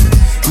eyes.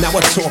 Now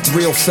I talk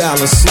real foul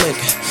and slick.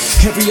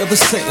 Every other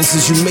sentence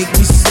is you make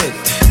me sick.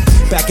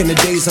 Back in the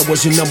days I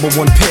was your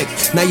 #1 pick.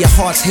 Now your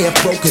heart's half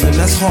broken and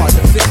that's hard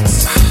to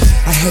fix.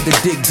 I had to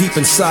dig deep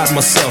inside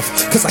myself,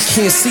 cause I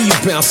can't see you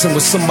bouncing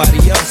with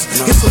somebody else.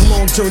 It's a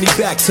long journey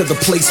back to the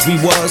place we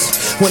was,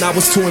 when I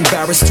was too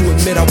embarrassed to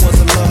admit I was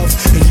in love.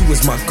 And you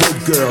was my good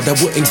girl that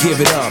wouldn't give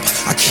it up.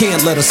 I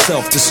can't let her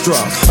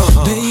self-destruct.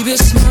 Baby,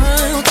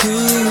 smile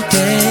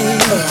today,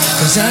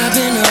 cause I've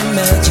been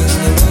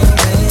imagining your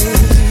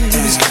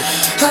ways.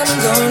 I'm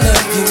gonna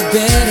love you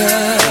better.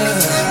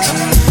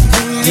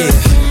 Yeah.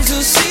 To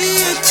see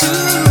it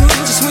too,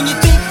 just when you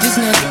think there's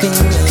nothing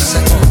else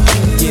I can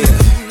do.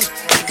 Yeah.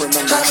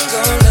 I'm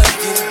gonna love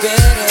you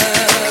better.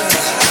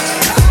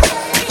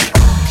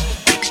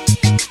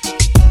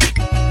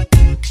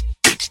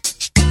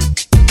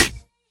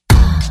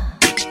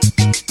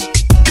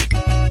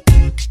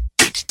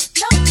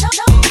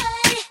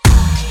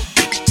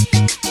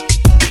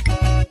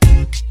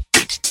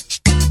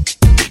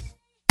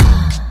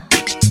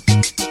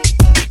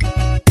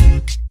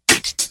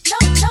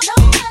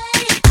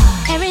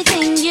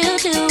 Everything you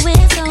do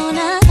is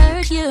gonna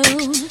hurt you.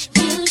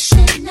 You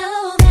should know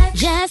that.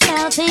 Just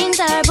how things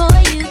are,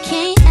 boy, you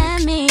can't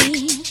have me.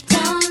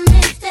 Don't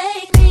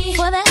mistake me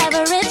for the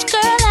average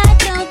girl. I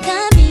don't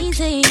come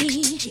easy.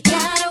 You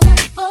gotta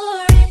work for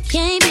it.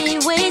 Can't be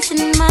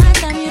wasting my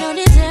time. You don't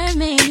deserve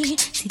me.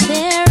 See,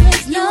 there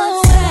is no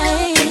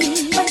way.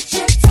 But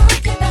you're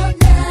talking about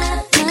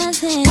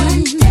nothing.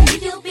 One day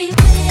you'll be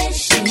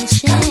wishing.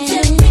 Come to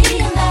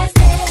realize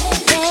that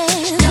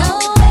there's no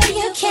way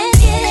you can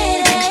get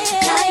it.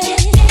 Try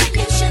again,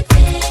 you should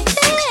fix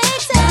it.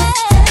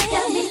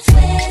 Got me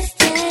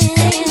twisted.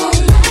 Same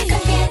old life I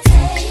can't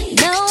take.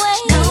 No way.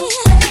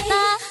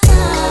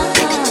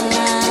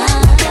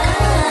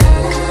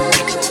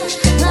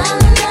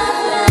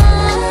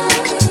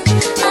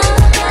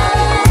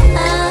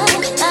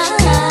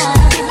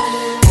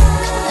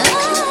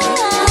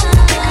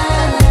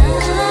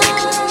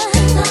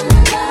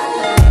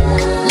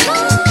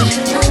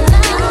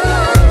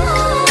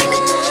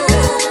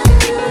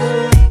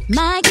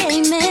 My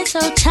game is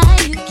so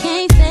tight, you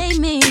can't fade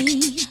me.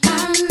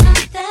 I'm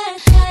not that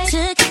type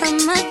to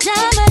come a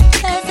dime a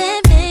dozen,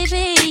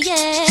 baby,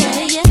 yeah.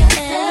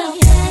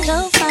 Go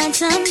find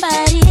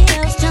somebody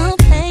else, don't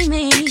play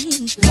me.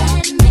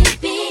 Let me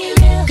be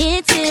real.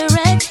 It's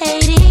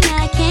irritating,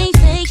 I can't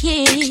take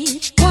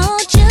it.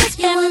 Won't you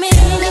spare me?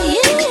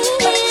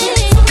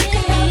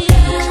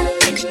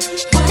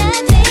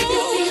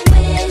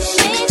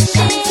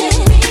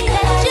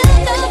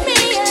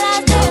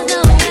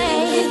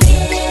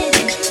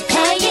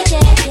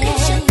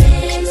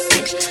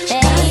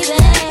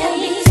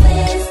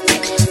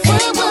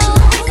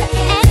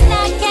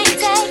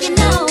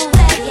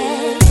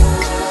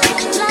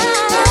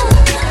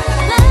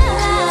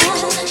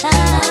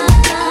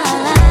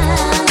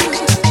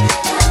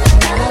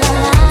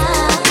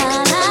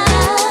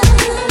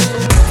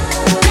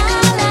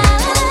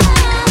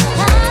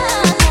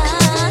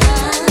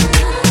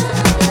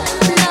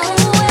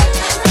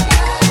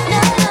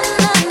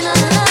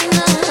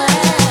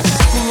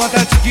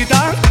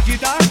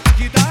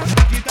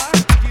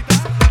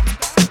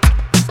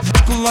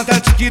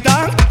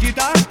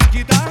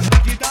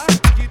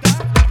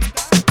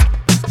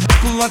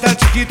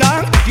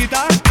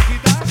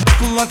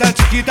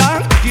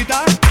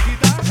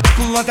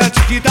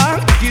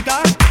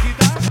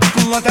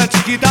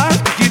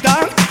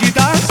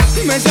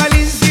 Με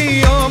ζαλίζει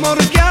η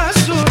ομορφιά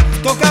σου,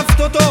 το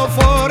καυτό το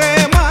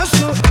φόρεμά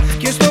σου.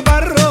 Και στο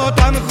μπαρό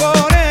όταν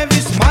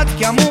χορεύεις,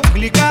 μάτια μου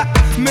γλυκά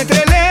με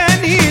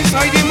τρελαίνεις.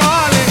 Άιντι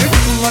μάλε,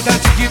 κουλάτα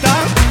τσικιτά,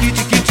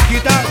 τσικι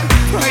τσικιτά.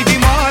 Άιντι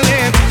μάλε,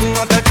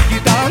 κουλάτα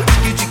τσικιτά,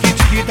 τσικι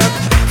τσικιτά.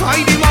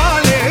 Άιντι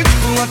μάλε,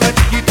 κουλάτα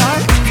τσικιτά,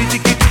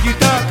 τσικι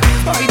τσικιτά.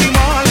 Άιντι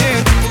μάλε,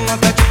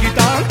 κουλάτα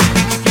τσικιτά,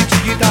 τσικι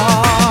τσικιτά.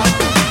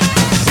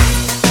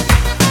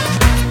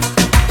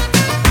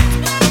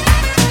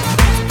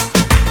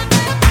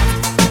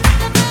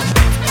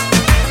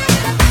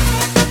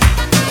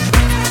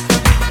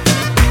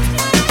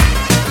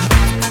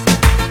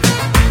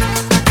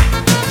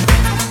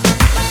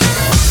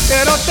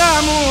 Ερώτα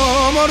μου,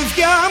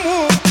 ομορφιά μου,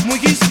 μου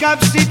έχεις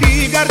κάψει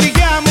την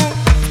καρδιά μου.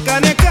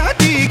 Κάνε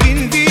κάτι,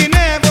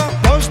 κινδυνεύω,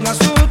 πώς να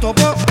σου το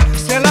πω,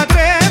 σε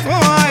λατρεύω.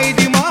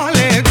 Άιντι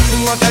μάλε,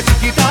 κουλάτα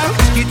τσικιτά,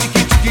 τσικι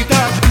τσικι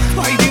τσικιτά.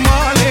 Άιντι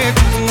μάλε,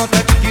 κουλάτα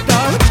τσικιτά,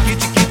 τσικι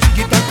τσικι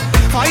τσικιτά.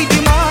 Άιντι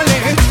μάλε,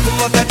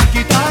 κουλάτα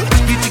τσικιτά,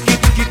 τσικι τσικι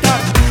τσικιτά.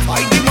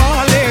 Άιντι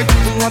μάλε,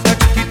 κουλάτα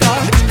τσικιτά,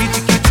 τσικι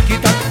τσικι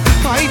τσικιτά.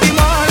 Άιντι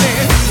μάλε,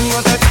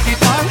 κουλάτα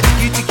τσικιτά,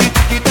 τσικι τσικι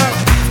τσικιτά.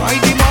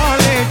 Άιντι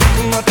μάλε,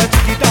 κουλάτα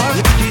τσικιτά,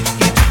 τσικι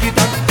τσικι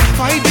τσικιτά.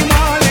 Άιντι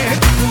μάλε,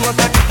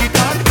 κουλάτα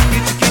τσικιτά.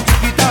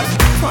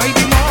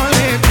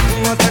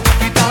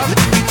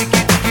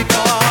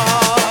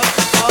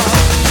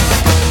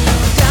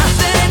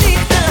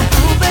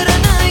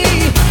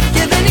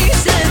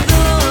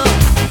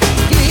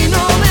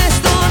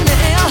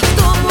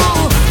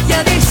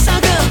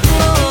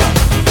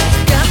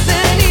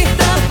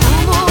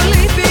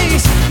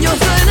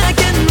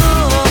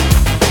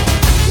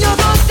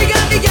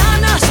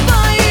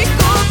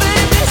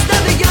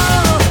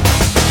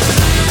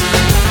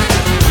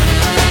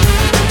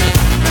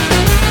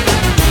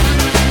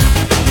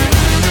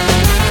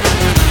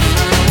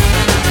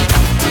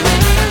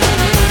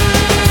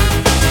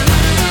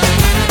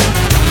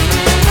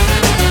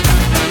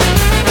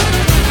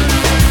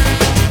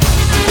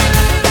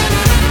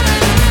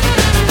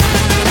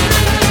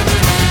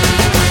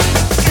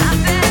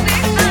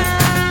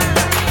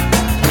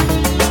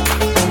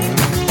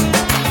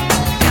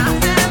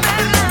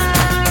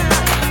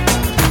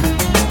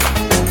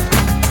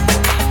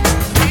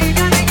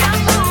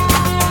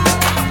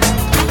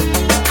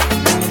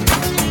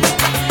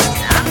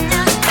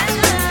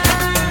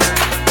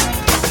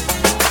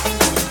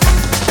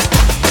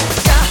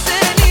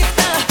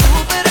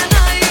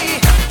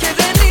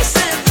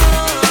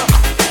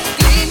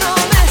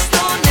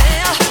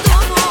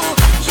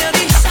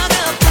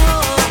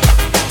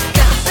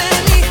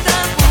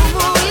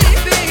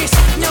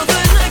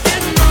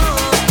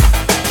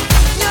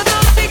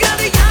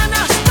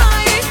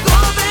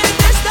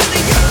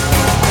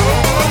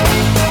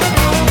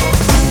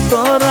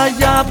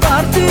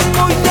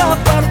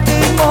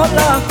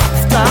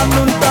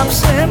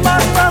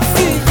 Marta,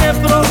 fie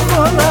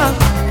procola.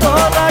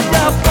 Τώρα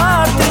για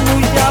πάρτι μου,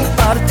 για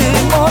πάρτι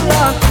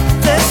μόλα.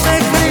 Δεν σε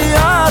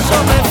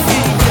χρειάζομαι,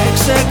 φύγε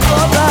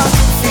ξεκόλα.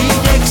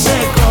 Φύγε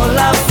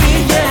ξεκόλα,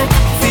 φύγε.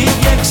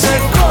 Φύγε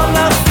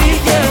ξεκόλα,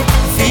 φύγε.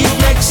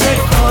 Φύγε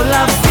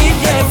ξεκόλα,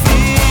 φύγε.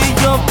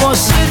 Φύγε όπως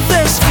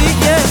ήρθες,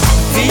 φύγε.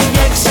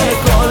 Φύγε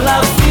ξεκόλα,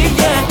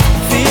 φύγε.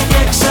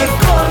 Φύγε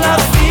ξεκόλα,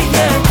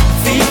 φύγε.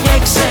 Φύγε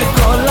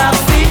ξεκόλα,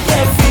 φύγε.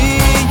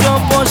 Φύγε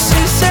όπως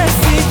είσαι,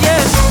 φύγε.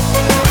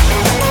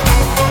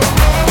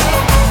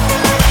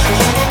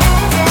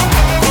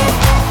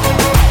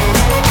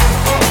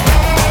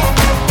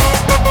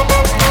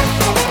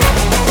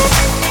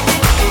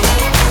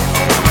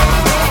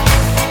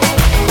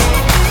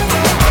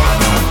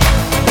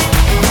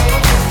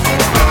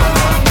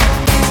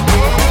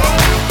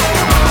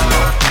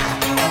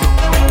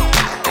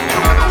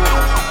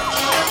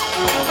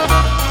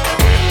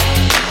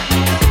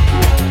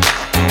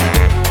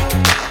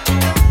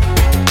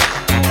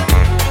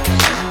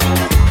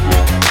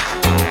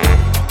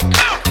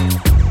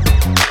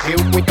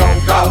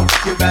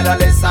 You better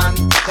listen.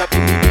 The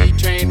PPP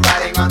train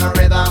riding on a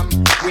rhythm.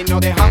 We know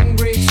they're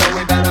hungry, so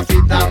we better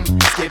feed them.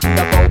 Skip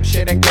the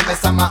bullshit and give me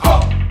some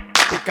oh.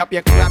 Pick up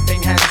your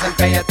clapping hands and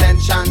pay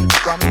attention.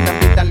 From the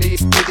Middle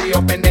East to the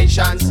open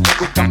nations,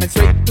 we coming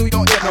straight to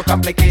your ear, no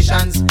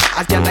complications.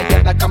 As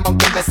yalla, come on,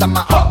 give me some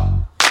oh.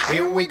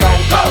 Here we go,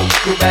 go.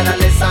 You better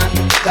listen.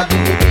 The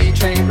PPP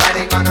train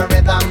riding on a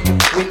rhythm.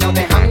 We know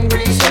they're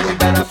hungry, so we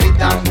better feed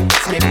them.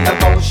 Skip the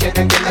bullshit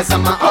and give me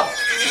some oh.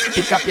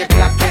 Pick up your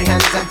clapping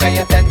hands and pay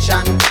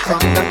attention. From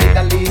the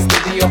Middle East to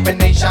the open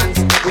nations,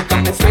 we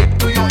coming straight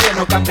to your ear,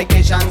 no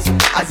complications.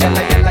 As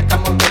yalla,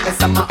 come on, give me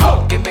some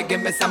oh.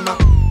 Give me some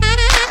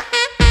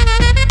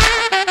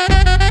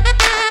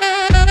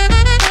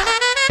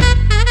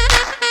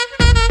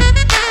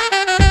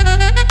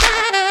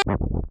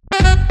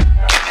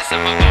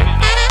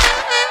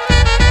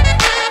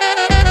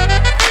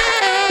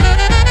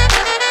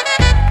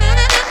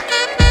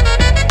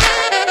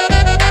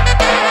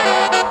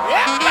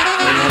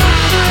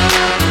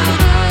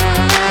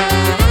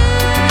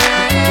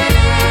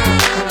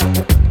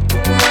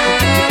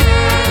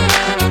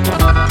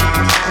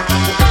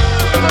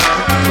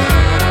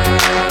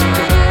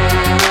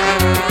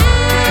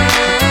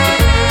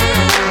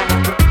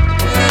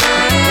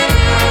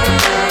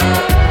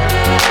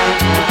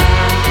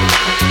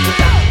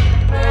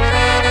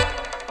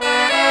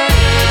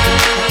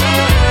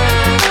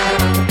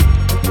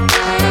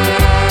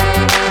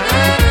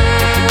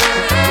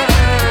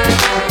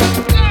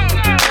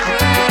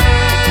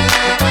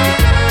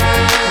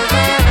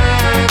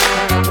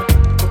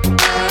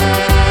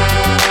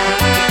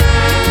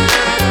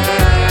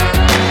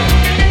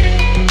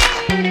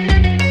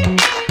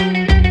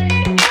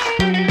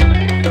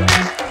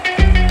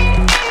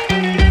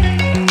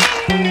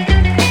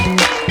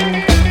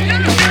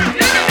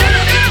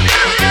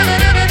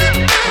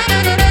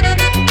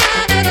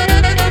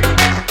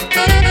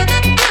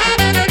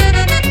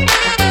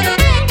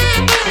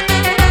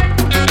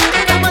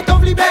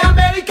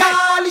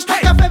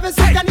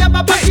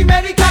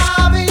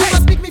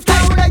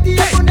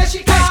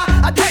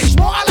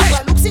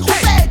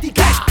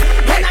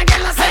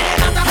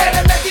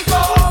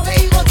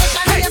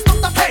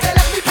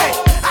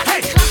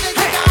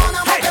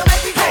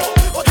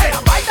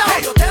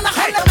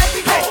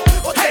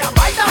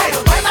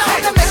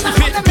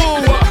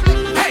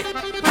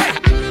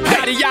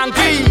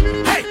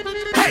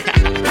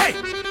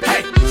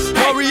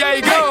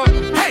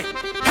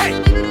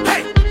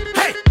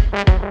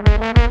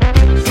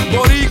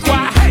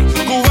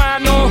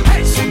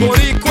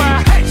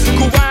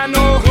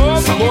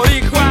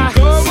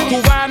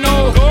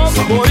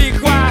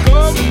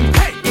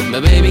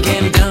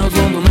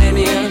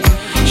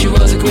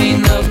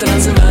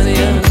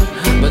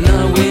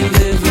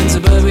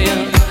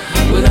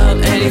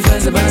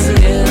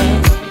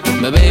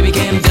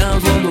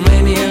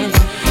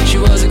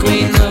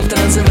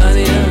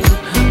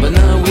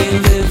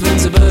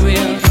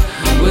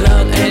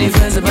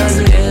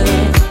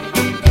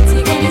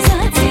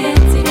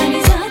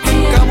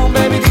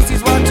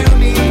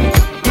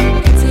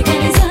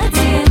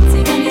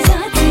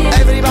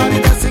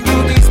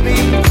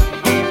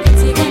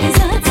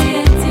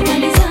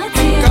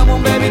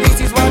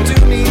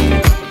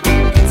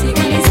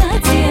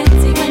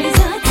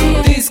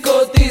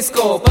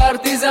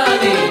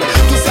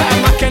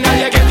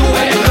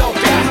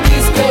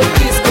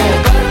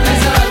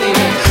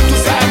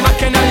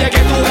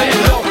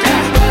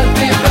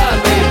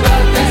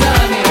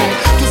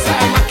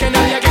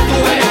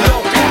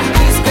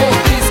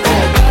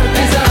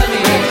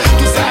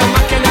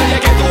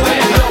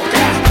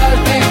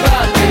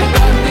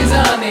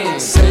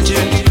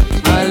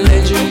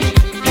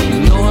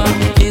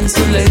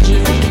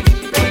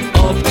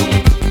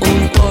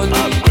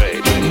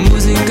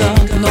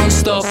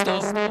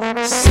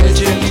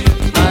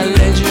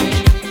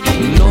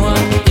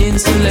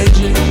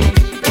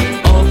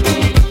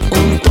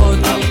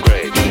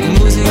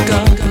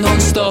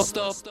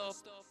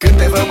Când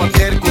te văd mă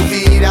pierd cu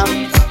firea,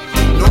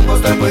 nu pot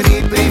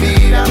stăpâni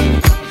privirea.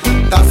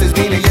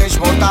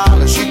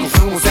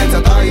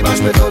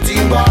 me do t'i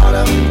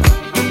mbarëm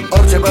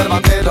Orice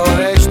bărbat te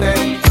dorește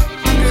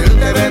Când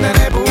te vede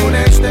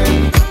nebunește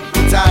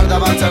Ți-ar da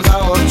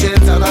orice,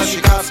 ți-ar da și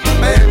casă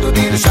Merg tu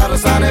din și-ar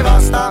lăsa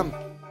nevasta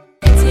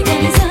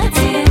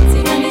Țiganizație,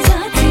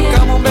 țiganizație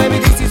Come on baby,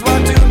 this is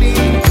what you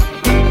need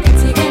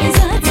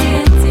Țiganizație,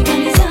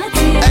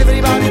 țiganizație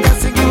Everybody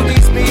dancing to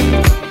this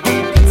beat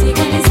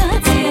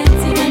Țiganizație,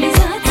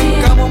 țiganizație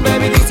Come on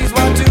baby, this is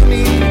what you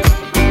need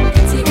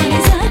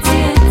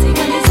Țiganizație,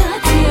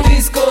 țiganizație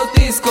Disco,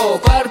 disco,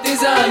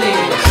 partizani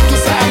Tu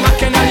sai ma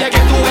che naia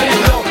che tu eres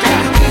loca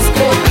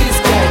Disco,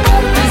 disco,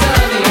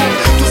 partizani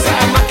Tu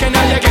sai ma che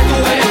naia che tu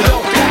eres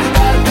loca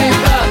Party,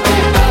 party,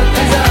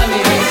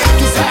 partizani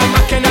Tu sai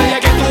ma che naia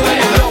che tu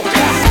eres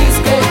loca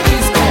Disco,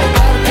 disco,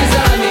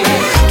 partizani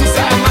Tu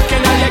sai ma che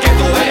naia che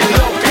tu eres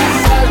loca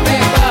Party,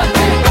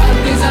 party,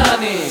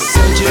 partizani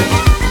Săge,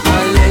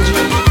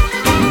 alege,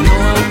 nu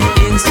am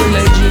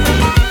înțelege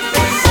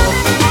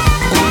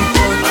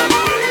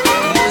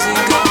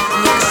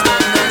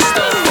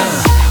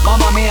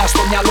Μάμα μία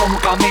στο μυαλό μου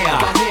καμία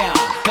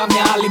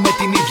Καμιά άλλη με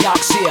την ίδια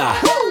αξία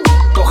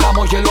Το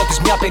χαμόγελό της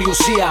μια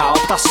περιουσία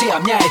Οπτασία,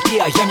 μια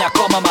αιτία για μια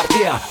ακόμα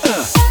αμαρτία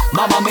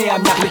Μάμα μία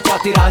μια γλυκιά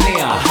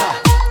τυραννία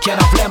Κι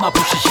ένα βλέμμα που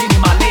έχει γίνει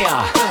μανία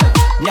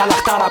Μια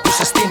λαχτάρα που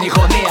σε στείνει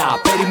γωνία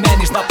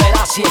Περιμένεις να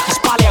περάσει, έχεις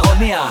πάλι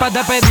αγωνία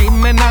Πάντα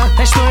περίμενα,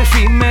 έστω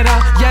εφήμερα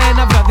Για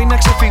ένα βράδυ να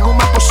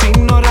ξεφύγουμε από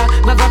σύνορα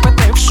Να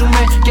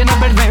δραπετεύσουμε και να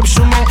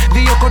μπερδέψουμε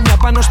Δύο κορμιά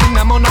πάνω στην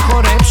άμμο να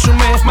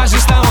χορέψουμε Μαζί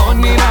στα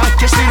όνειρα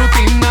και στη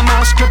ρουτίνα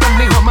μας Κι όταν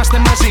πληγόμαστε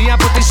μαζί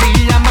από τη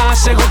ζήλια μας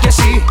Εγώ κι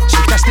εσύ,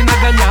 σφιχτά στην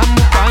αγκαλιά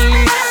μου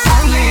πάλι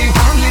Πάλι,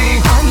 πάλι,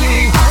 πάλι,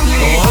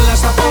 πάλι Όλα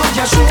στα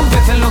πόδια σου,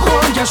 δεν θέλω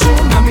χώρια σου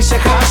Να μη σε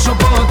χάσω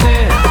ποτέ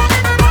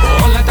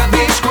Όλα τα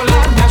δύσκολα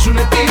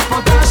μοιάζουνε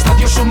τίποτα Στα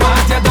δυο σου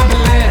μάτια τα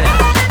μπλε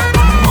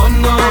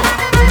Μόνο,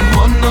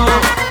 μόνο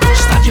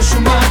Στα δυο σου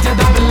μάτια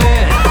τα μπλε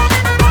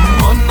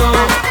Μόνο,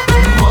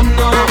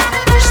 μόνο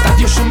Στα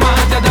δυο σου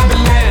μάτια τα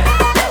μπλε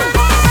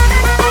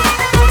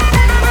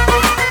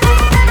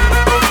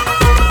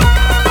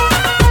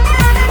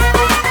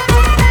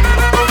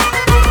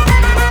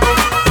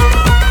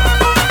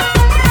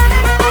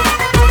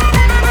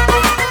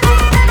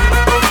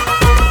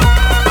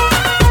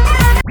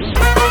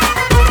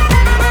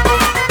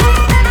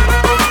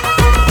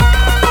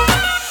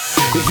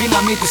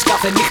Της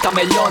κάθε νύχτα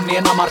με λιώνει.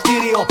 Ένα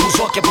μαρτύριο που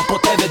ζω και που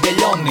ποτέ δεν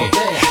τελειώνει.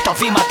 Τα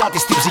βήματά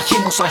της στην ψυχή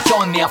μου σαν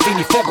χιόνι.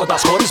 Αφήνει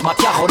φεύγοντας χωρίς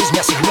ματιά, χωρίς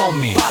μια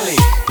συγγνώμη.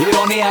 Η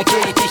ηρωνία και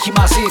η τύχη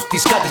μαζί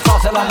της. Κάτι θα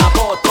ήθελα να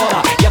πω τώρα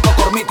για το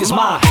κορμί της.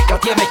 Μα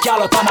κρατιέμαι κι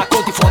άλλο όταν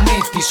ακούω τη φωνή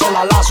της. Όλα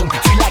αλλάζουν,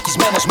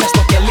 φυλακισμένος μες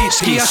στο κελί της.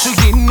 Σκιά σου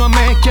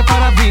γίνομαι και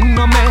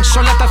παραδίνομαι. Σ'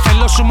 όλα τα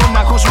θέλω σου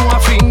μονάχος μου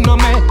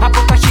αφήνομαι. Από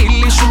τα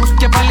χείλη σου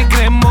και πάλι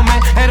κρέμομαι.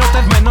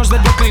 Ερωτευμένος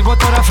δεν το κρύβω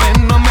τώρα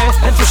φαίνομαι.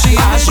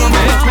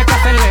 Ενθουσιάζομαι με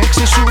κάθε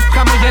λέξη σου.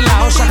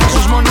 Χαμογελάω σαν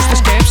χάσος μόνο στη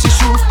σκέψη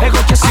σου. Εγώ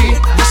κι εσύ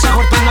δεν σε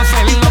χορταίνω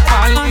θέλω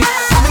πάλι.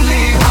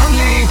 Πάλι,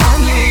 πάλι,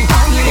 πάλι,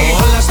 πάλι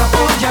Όλα στα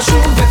πόδια σου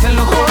δεν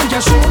θέλω χώρια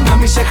σου Να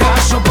μη σε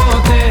χάσω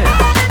ποτέ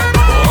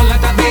Όλα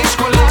τα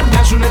δύσκολα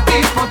μοιάζουνε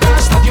τίποτα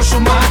Στα δυο σου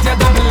μάτια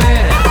τα μπλε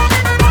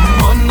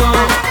Μόνο,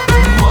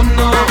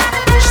 μόνο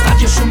Στα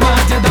δυο σου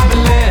μάτια τα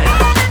μπλε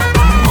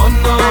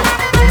Μόνο,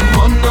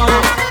 μόνο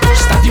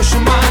Στα δυο σου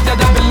μάτια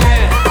τα μπλε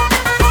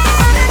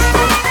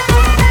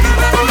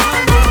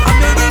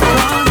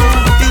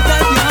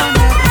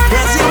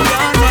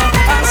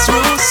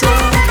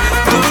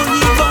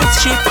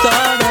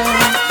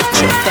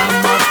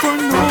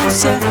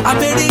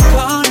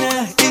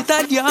Amerikane,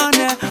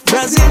 italiane,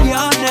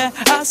 braziliane,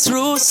 as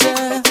ruse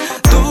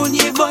Tu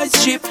një vajt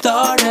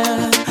shqiptare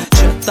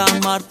Që ta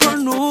marrë për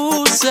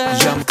nuse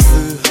Jam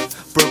këthy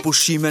për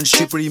pushime në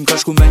Shqipëri M'ka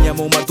shku menja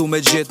mu martu me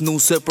gjetë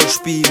nuse për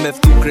shpi Me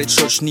ftu krejt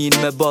shoqnin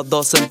me ba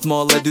dasën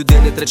t'male 2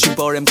 dele 300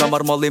 pare m'ka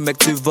marrë mali me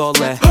këty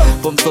vale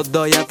Po m'thot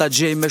doja ta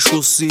gjej me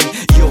shkusi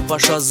Jo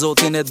pasha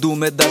zotin e du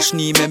me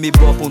dashni Me mi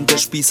ba pun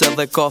të shpisa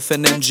dhe kafe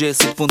në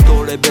mëgjesit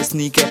Punëtore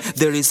besnike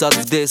deri sa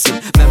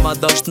t'vdesin Me ma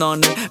dasht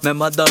nanin, me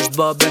ma dasht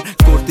baben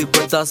Kur ti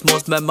për tas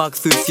most me ma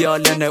këthy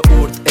fjallën E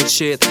urt e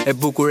qet, e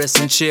bukur e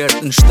sinqert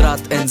Në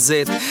shtrat e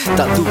nxet,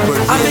 ta du për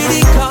jet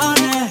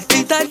Amerikane,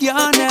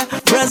 italiane,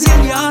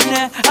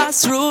 braziliane,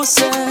 as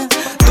ruse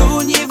Tu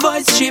një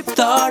vajt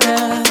shqiptare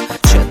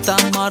Që ta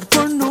marrë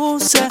për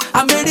nuse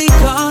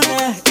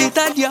Amerikane,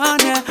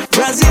 italiane,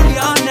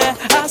 braziliane,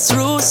 as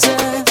ruse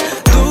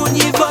Tu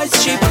një vajt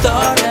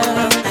shqiptare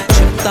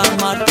Që ta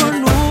marrë për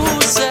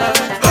nuse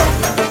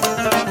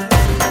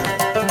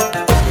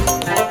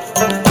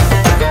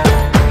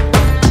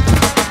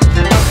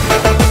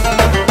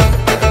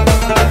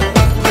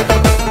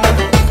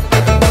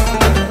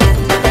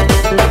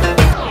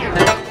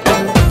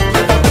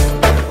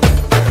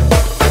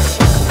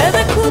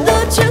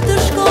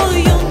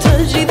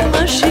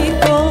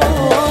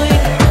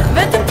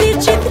Vetëm ti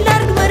që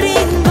t'larg më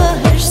rinë,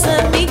 bëhesh se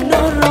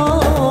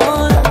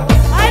m'ignoron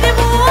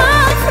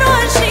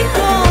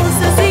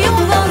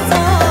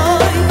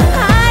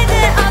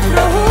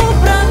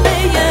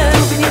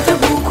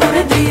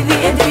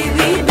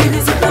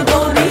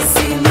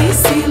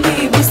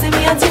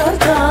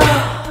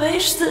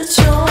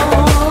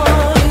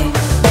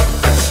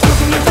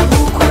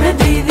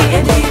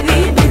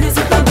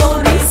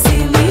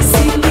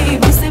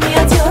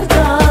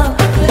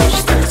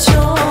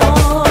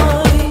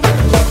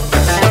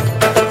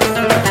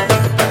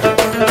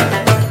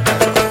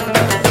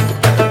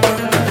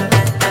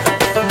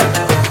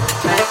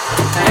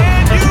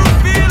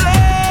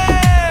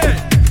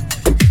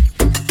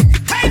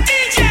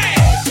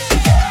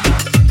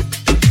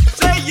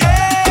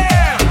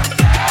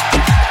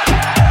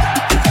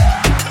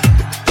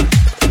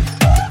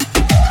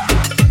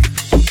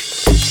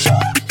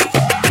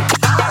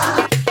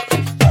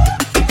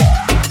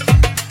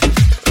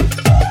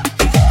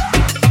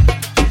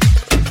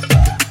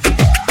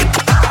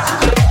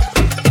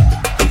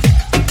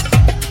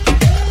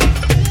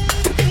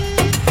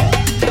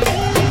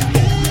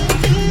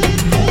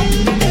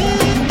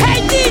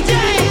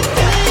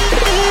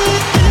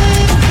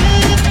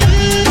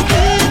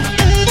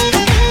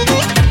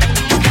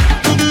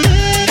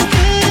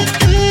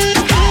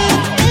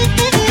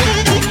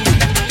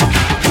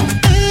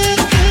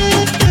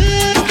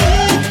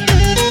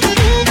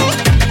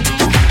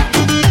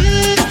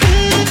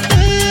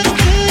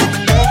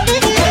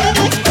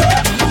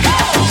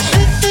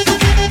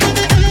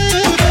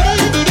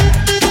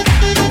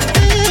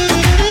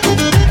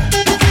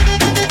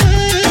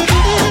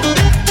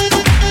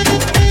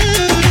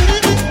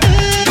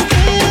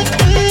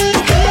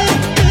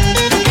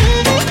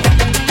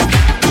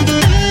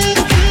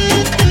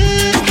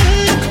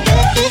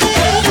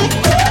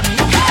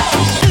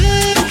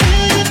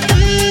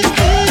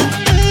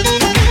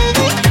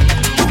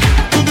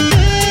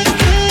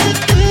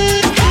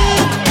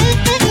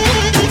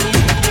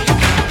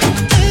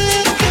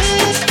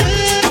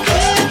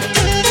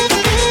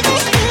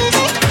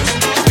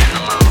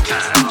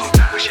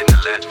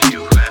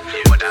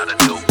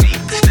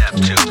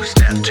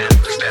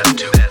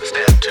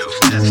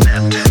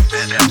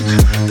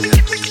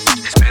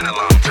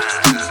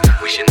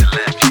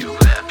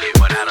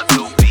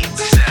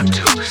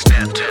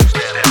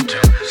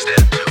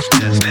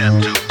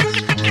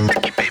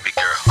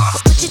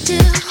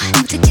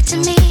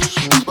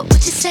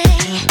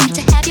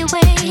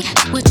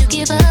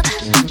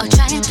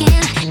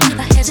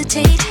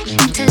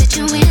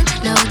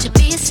Now would you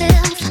be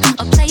yourself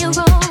or play a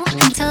role?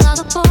 Tell all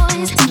the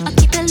boys I'll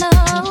keep it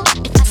low.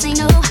 If I say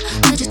no,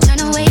 would you turn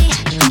away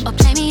or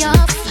play me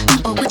off,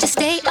 or would you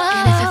stay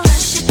up? And if at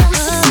first you don't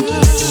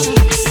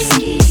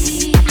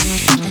succeed,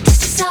 then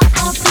dust yourself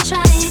off and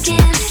try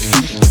again.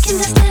 You can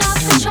dust it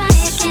off and try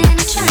again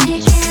and try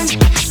again.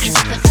 'Cause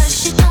if at first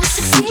you don't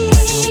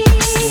succeed,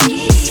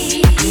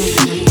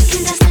 you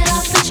can dust it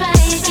off and try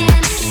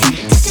again.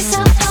 Dust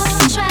yourself off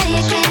and try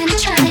again and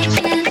try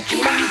again.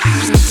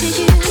 I'm into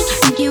you,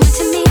 you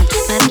into me,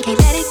 but I can't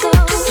let it go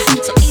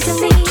so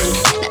easily.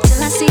 Not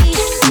till I see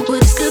what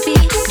this could be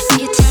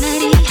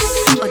eternity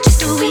or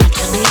just a week.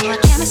 We know our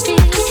chemistry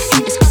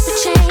is off the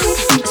chain.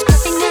 It's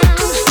perfect now,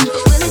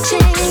 but will it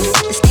change?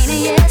 This ain't a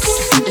yes,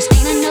 this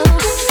ain't a no.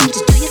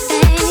 Just do your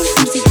thing,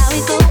 see how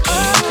it go.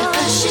 If at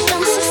first you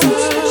don't succeed,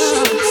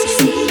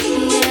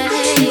 yeah,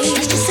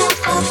 dust yourself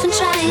off and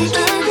try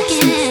again. You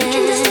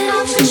can dust it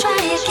off and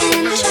try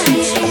again and try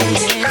again.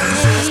 If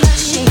at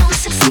first you don't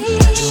succeed,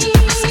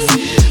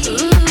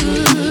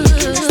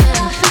 dust it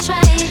off and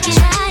try again.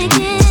 Try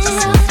again, dust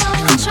yourself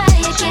off and try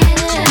again.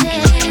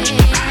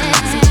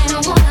 So you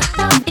don't wanna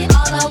throw it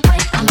all away.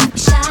 I might be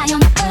shy on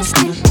the first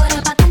date. What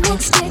about the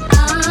next date?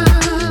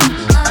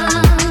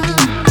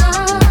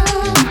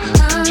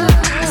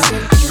 I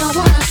said you don't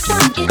wanna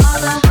throw it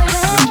all away.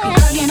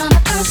 Begging on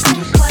the first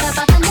date. What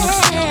about the next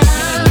date?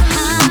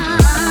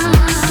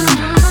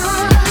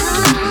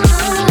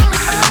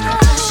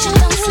 First you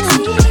don't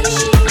succeed,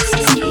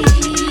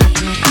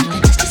 then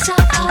dust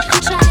yourself off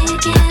and try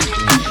again.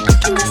 You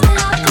can dust it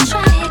off and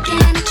try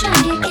again and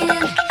try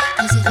again.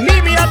 'Cause if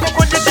ਨੀਵੀਆਂ ਤੋਂ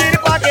ਕੁਝ ਚੀਰ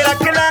ਪਾ ਕੇ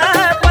ਰੱਖ ਲੈ,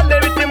 ਪੱਲੇ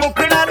ਵਿੱਚ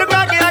ਮੁੱਕਣਾ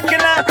ਲੁਕਾ ਕੇ ਰੱਖ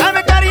ਲੈ।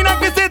 ਐਵੇਂ ਕਰੀ ਨਾ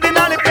ਕਿਸੇ ਦੇ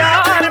ਨਾਲ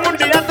ਪਿਆਰ,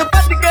 ਮੁੰਡਿਆਂ ਤੋਂ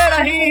ਭੱਜ ਕੇ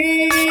ਰਹੀ।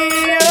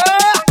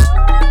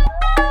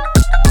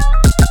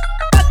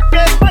 ਭੱਜ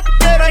ਕੇ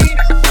ਰਹੀ,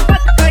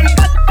 ਭੱਜ ਕੇ ਰਹੀ,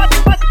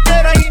 ਭੱਜ ਕੇ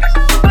ਰਹੀ,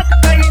 ਭੱਜ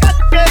ਕੇ ਰਹੀ,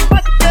 ਭੱਜ ਕੇ ਰਹੀ,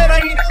 ਭੱਜ ਕੇ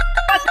ਰਹੀ,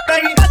 ਭੱਜ ਕੇ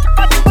ਰਹੀ,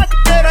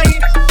 ਭੱਜ ਕੇ ਰਹੀ,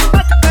 ਭੱਜ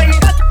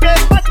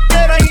ਕੇ ਰਹੀ, ਭੱਜ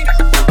ਕੇ ਰਹੀ,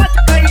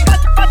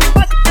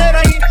 ਭੱਜ ਕੇ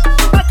ਰਹੀ,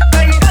 ਭੱਜ ਕੇ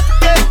ਰਹੀ,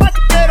 ਭੱਜ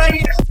ਕੇ ਰਹੀ,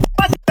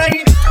 ਭੱਜ ਕੇ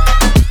ਰਹੀ।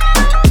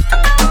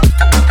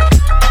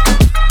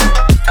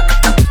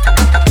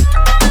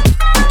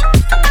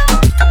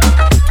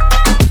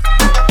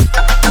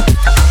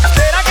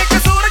 तेरा के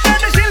कसूर के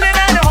नशीले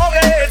नैन हो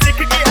गए, सिख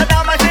की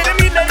अदामा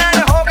शर्मीले नैन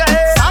हो गए।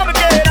 सांभ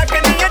के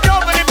रखनी है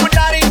जोबनी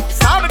पुटारी,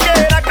 सांभ के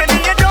रखनी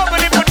है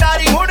जोबनी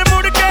पुटारी। मुड़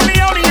मुड़ के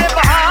लियाउणी है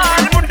बहार,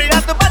 मुंडिया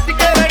तो बच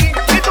के रही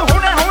नी तू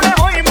हुणे हुणे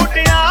होई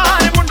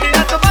मुटियार।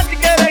 मुंडिया तो बच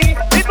के रही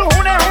नी तू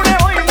हुणे हुणे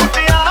होई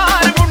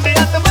मुटियार।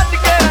 मुंडिया तो बच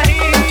के रही।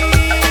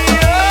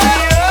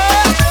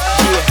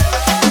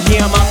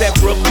 Yeah, I'm out at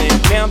Brooklyn.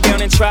 Now I'm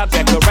down in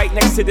Tribeca, right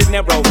next to De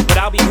Niro. But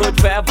I'll be hood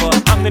forever.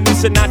 I'm the new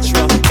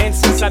Sinatra. And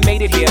since I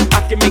made it here,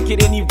 I can make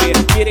it anywhere.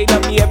 Yeah, they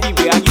love me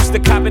everywhere. I used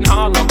to cop in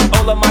Harlem.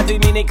 All of my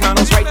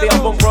Dominicanos right there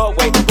up on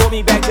Broadway. Pulled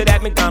me back to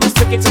that McDonald's.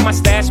 Took it to my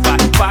stash spot,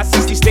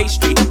 560 State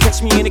Street.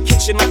 Catch me in the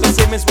kitchen like the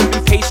Simmons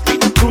whipping pastry.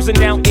 Cruising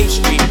down 8th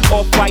Street,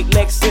 off-white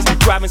Lexus.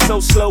 Driving so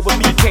slow, but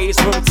BK is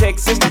from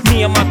Texas. Me,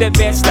 I'm out that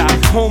Bed-Stuy,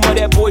 home of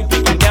that boy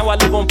Biggie. Now I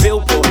live on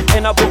Billboard,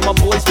 and I brought my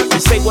boys with me.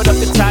 Say what up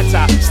to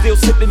Tata, still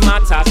sipping my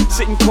ties.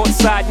 Sitting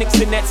courtside, Knicks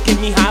and Nets give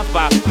me high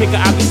five. Nigga,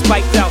 I be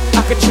spiked out,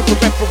 I could trick a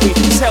referee.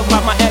 Tell by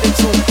my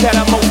attitude that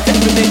I'm most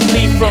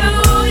definitely from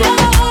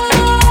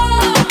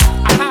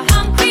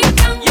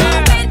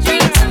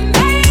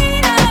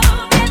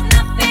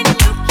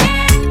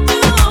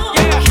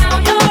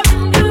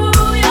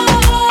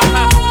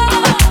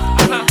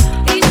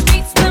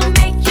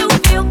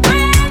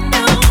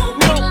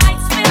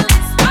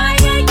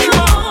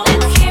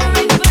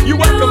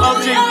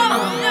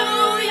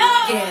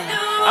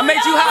I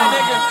made you high,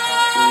 nigga.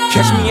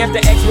 Catch me after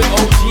X with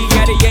OG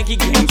at a Yankee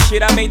game.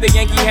 Shit, I made the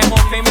Yankee hat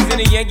more famous than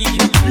a Yankee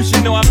game. You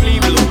should know I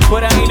bleed blue,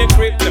 but I ain't a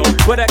crypto.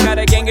 But I got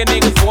a gang of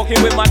niggas walking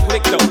with my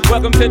click though.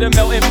 Welcome to the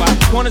melting pot.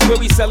 Corners where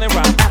we selling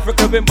rock.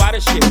 Africa been by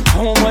the shit.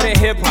 Home of the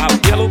hip hop.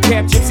 Yellow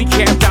cap, gypsy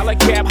cap, dollar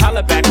cap,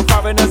 holla back. For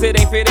foreigners it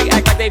ain't fair, they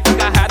act like they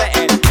forgot how to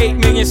act. 8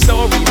 million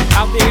stories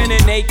out there in the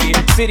naked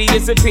city.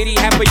 It's a pity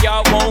half of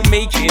y'all won't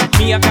make it.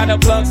 Me, I got a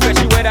plug,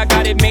 special ed, I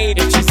got it made.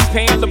 If Jesus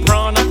paying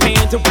LeBron, I'm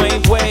paying to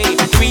Wayne Wade.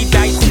 3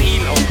 dice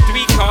CeeLo,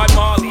 3 card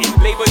Marley.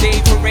 Labor Day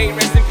parade,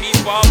 rest in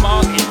peace, Bob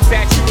Marley.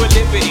 Statue of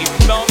Liberty,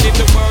 long live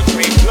the World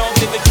Trade, long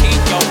live the King,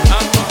 yo.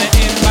 I'm from the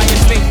Empire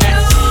State.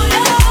 That's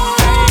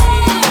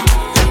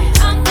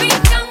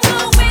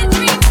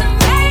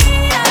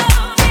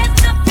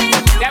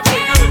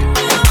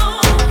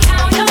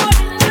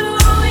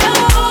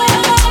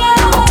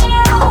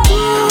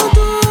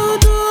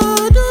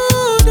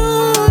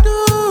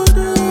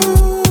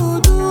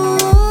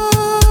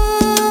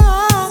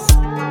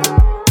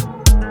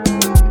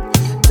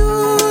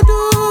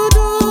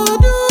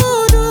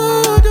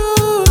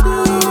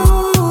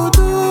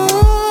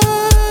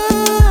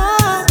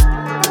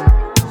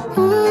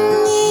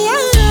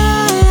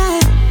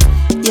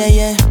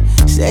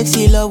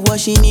Sexy love, what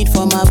she need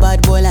from a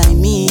bad boy like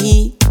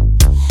me.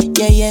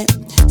 Yeah, yeah.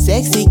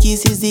 Sexy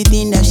kiss is the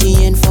thing that she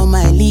ain't for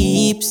my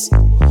lips.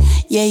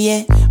 Yeah,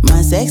 yeah.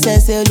 My sex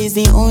herself is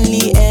the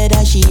only air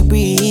that she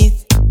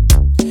breathes.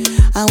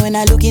 When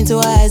I look into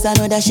her eyes, I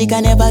know that she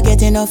can never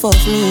get enough of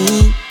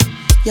me.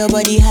 Your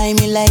body high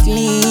me like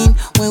lean.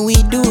 When we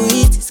do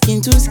it,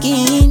 skin to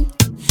skin.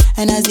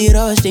 And as the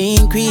rush they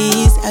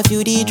increase, I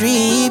feel the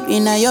drip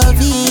in your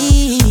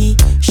V.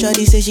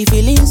 Shorty say she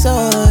feeling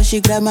so.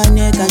 She grab my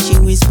neck and she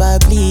whisper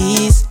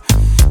please.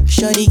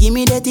 Shorty give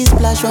me that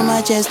splash from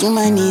my chest to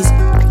my knees.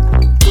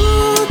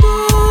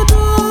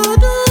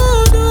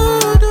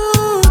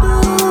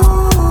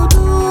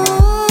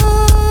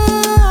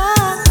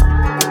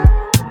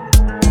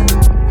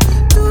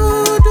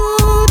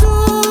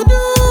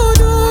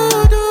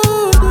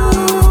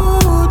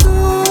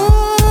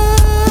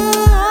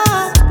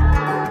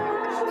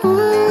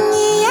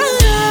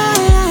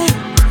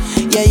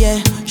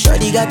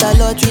 Got a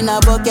lot in her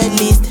bucket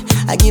list.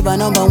 I give her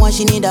number one,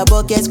 she need a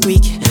bucket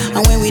quick.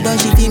 And when we done,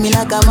 she feel me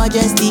like a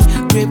majesty.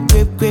 Grip,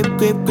 grip, grip,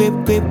 grip,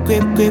 grip, grip,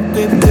 grip, grip,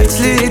 grip.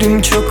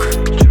 Dertlerim çok,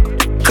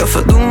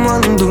 kafa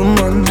duman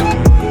duman.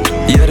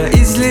 Yara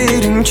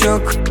izlerim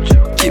çok,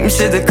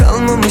 kimsede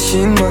kalmamış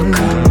iman.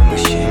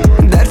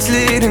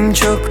 Dertlerim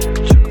çok,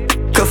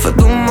 kafa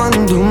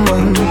duman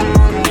duman.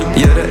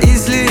 Yara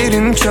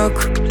izlerim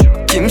çok,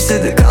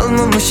 kimsede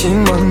kalmamış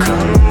iman.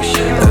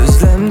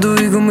 Özlem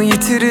duygumu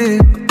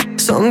yitirip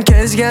son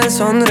kez gel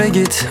sonra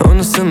git.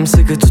 Onu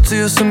sımsıkı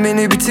tutuyorsun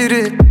beni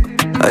bitirip.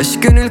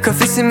 Aşk gönül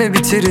kafesime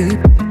bitirip.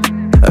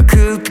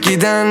 Akıp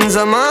giden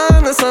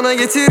zamanı sana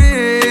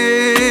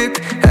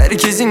getirip.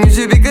 Herkesin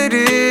yüzü bir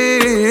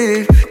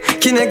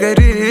garip, ki ne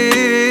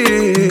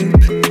garip.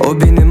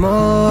 O benim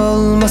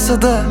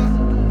olmasa da,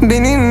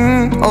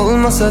 benim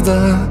olmasa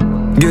da,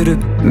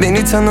 görüp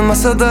beni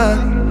tanımasa da,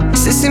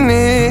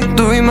 sesimi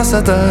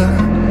duymasa da.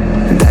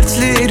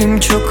 Dertlerim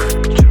çok,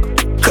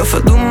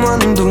 kafa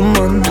duman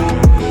duman.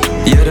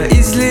 Yara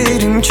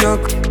izlerim çok,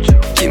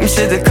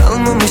 kimsede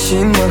kalmamış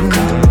iman.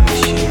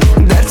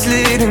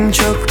 Dertlerim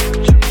çok,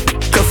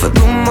 kafa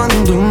duman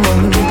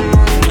duman.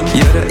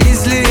 Yara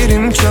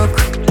izlerim çok,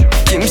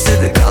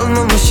 kimsede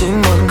kalmamış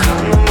iman.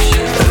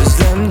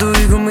 Özlem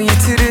duygumu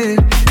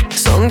yitirip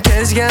son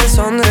kez gel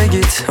sonra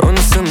git. Onu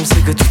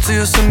sımsıkı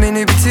tutuyorsun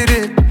beni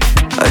bitirip.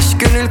 Aşk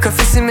gönül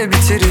kafesime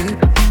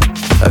bitirip.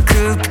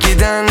 Akıp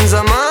giden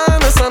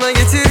zamanı sana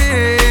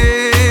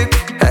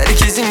getirip.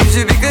 Herkesin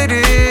yüzü bir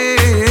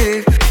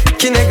garip,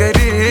 ki ne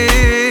garip.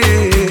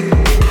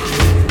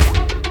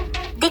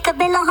 Dikke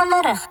billen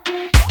holleren.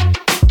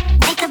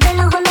 Dikke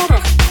billen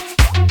holleren.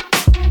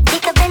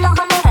 Dikke billen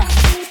holleren.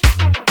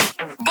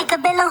 Dikke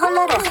billen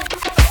holleren.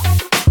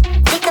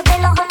 Dikke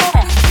billen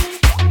holleren.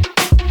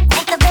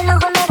 Dikke billen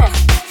holleren.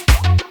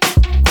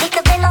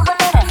 Dikke billen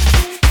holleren.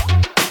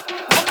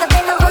 Dikke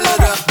billen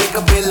holleren.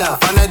 Dikke billen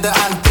vanuit de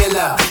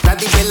Antillen. Laat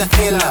die billen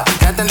gillen,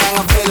 net een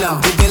enge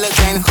film. Die billen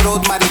zijn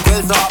groot, maar ik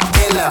wil ze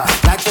optillen.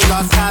 Laat je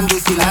losgaan,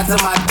 dus je laat ze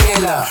maar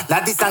trillen.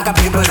 Laat die zanka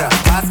bibberen,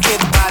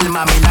 basketbal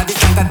mami. Laat die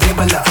zanka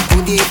dribbelen,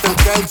 hoe die heeft een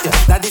kuiltje.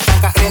 Laat die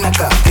zanka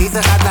grinniken.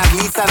 Deze gaat naar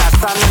Lisa, naar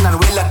Sanne, naar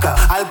Willeke.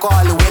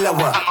 Alcohol willen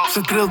we.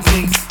 Ze trilt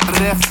links,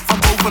 rechts, van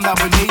boven naar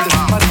beneden.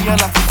 Maria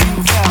laat het zien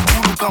hoe zij haar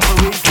voelen kan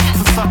bewegen.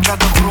 Ze zakt naar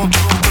de grond,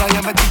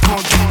 draaien met die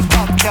kont.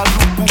 Dat ja,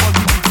 roepen, want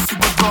die moet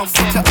super dom.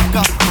 Zet je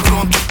akka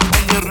rond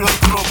en je rug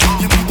erop.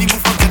 Je moet die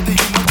move vergeten,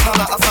 je moet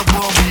knallen als een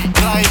bom.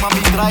 Draai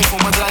mami, draai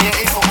voor me, draai je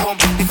even om.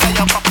 Ik ga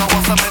jou pakken,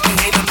 was met een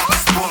hele nacht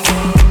sprong.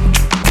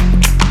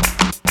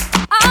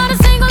 All the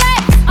single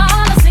ladies,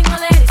 all the single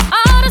ladies,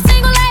 all the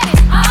single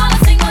ladies, all the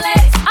single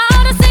ladies,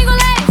 all the single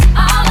ladies,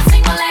 all the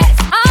single ladies,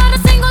 all the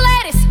single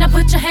ladies. Now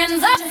put your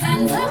hands up,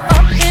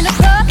 up in the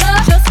club,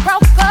 just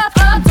broke up,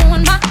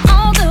 doing my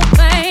own little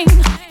thing.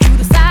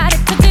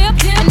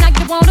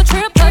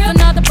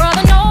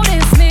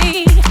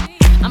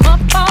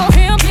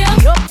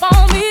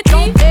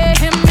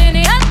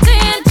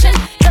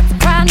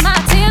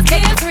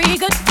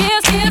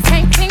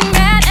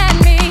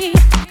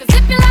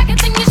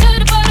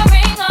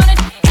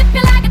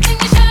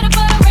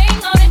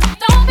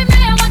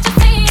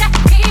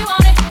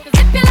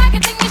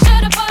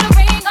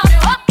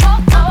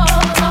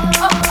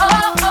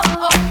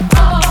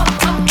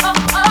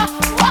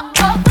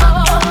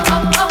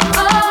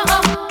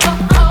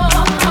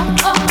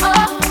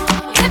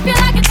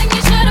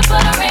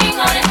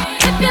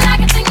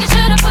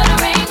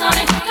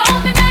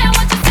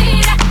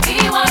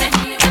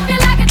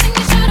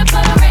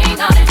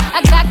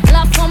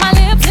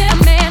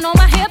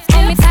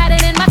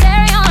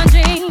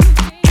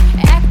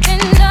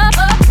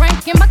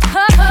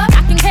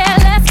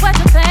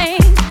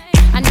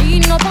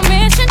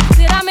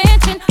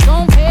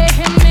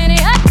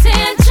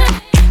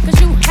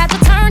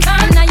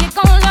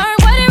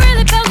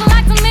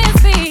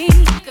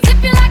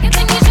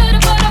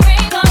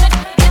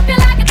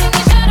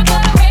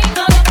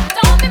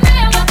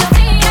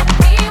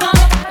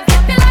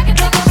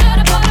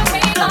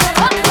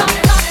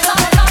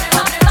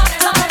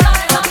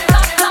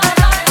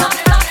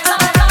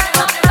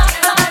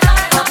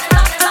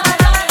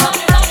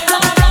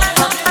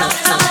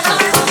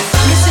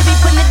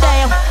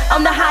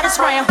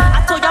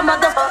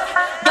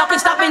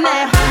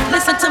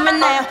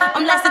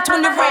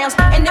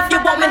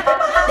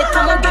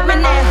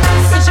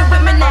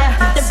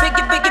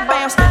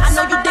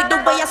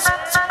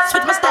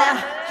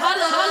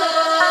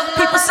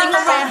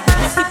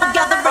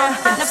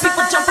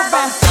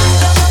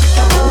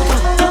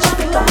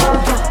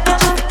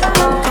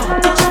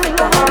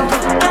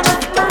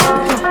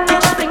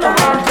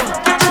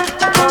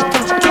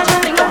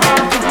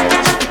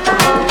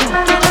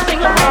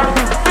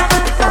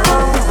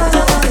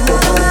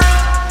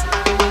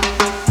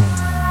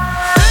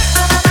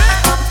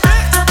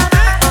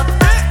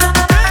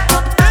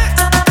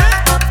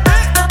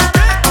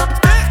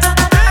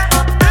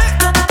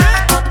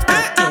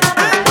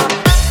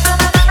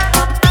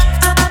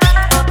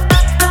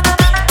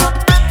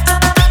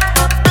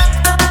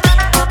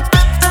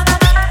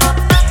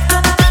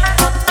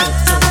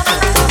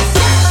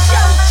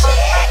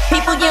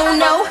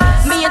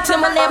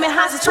 me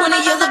high since 20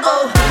 years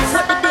ago.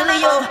 What the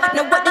dealio?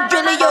 Now what the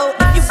drillio?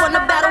 If you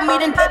wanna battle me,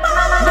 then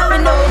let me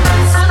know.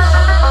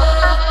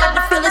 Got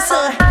the feeling,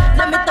 son.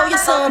 Let me throw you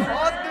some.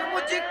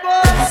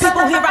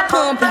 People, here I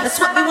come. That's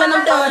what me when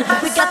I'm done.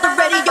 We got the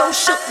radio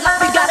shook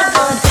like we got it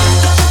done.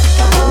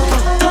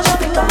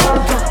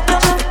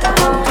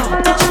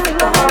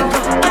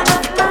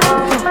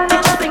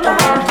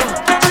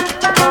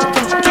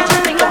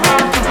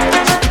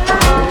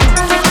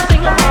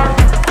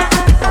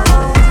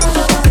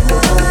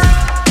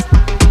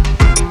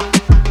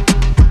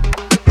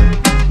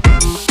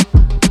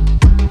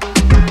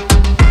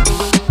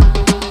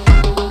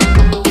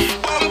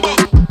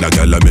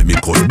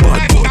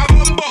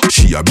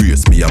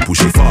 Brace me, I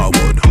push it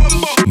forward.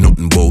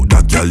 Nothing about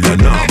that girl, you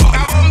know bad.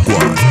 Go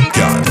on,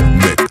 girl,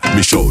 make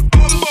me shout.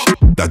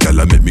 That girl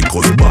make me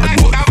cause bad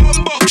word.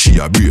 She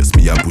a brace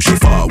me, I push it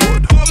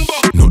forward.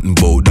 Nothing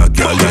about that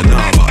girl, you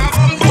know bad.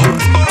 Go on,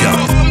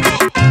 girl.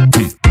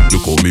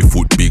 Look how me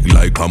foot big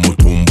like a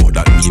mutumbo.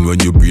 That mean when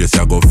you brace,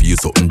 you go feel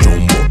something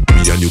jumbo.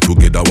 Me and you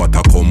together, what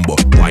a combo.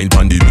 Wine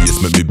pon the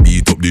bass, make me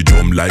beat up the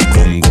drum like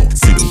Congo.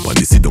 Sit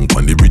down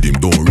pon the rhythm,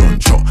 don't run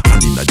shot.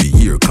 Hand inna the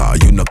ear, car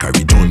you no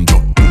carry junjo.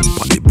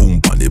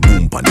 Boom pan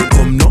it,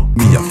 come now.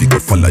 Me a figure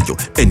follow you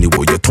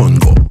anywhere you turn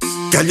go.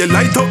 Girl, you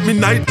light up me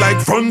night like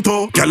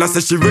fronto. Girl, I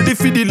say she ready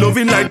for the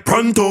loving like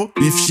pronto.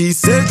 If she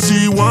said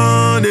she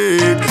want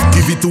it,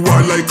 give it to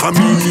her like a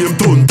me name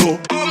Tonto.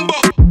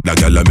 That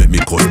girl a make me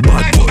cause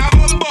bad word.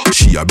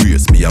 She a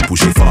brace me, a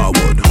push it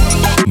forward.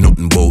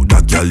 Nothing about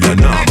that girl, you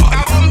know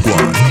bad. Go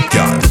on,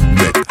 girl,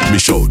 make me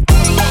shout.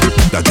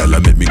 That girl a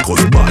make me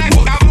cause bad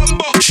word.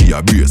 She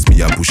a brace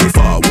me, a push it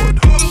forward.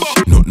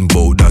 Nothing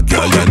about that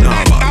girl, you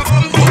know bad.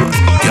 Go on,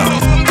 girl.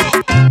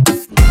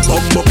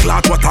 Bumbo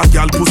clock, what a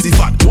girl pussy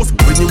fat. Just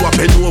when you a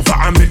bend over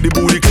and make the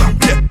booty clap.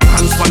 Yeah,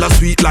 hands fall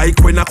sweet like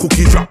when a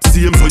cookie drop.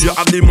 Same so you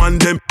have the man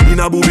them in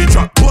a booby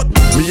trap. But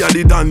me a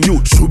the dan you,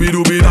 shooby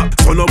dooby that.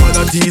 So no man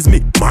a tease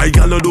me, my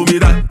girl no do me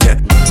that.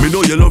 Yeah, me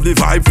know you love the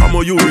vibe from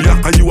how you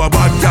react. And you a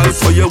bad girl,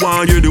 so you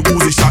want hear the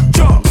Uzi shot.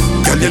 Yeah,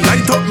 girl you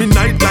light up me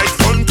night like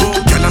fronto.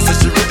 Girl I say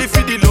she ready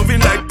for the loving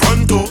like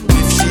pronto.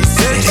 If she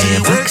said she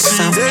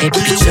baksam hep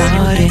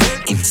çare.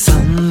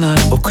 İnsanlar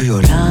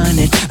okuyor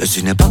lanet.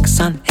 Özüne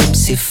baksan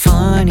hepsi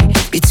fani.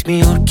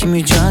 Bitmiyor ki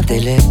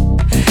mücadele.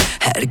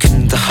 Her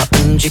gün daha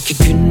önceki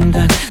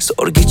günden.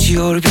 Zor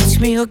geçiyor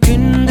bitmiyor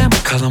gündem.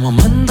 Kalamam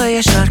anda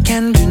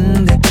yaşarken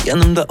dünde.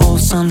 Yanımda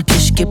olsan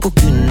keşke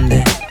bugün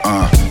de.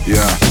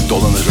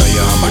 Dolanır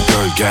ayağıma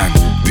gölgen.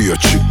 Diyor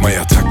çıkma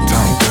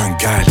yataktan dön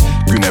gel.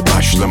 Güne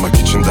başlamak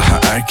için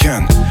daha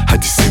erken.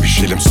 Hadi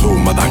sevişelim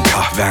soğumadan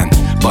kahven.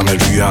 Bana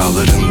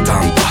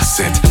rüyalarından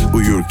bahset.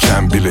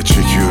 Uyurken bile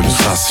çekiyoruz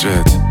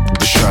hasret.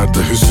 Dışarıda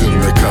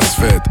hüzün ve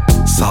kasvet.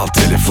 Sal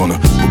telefonu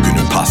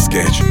bugünü pas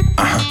geç.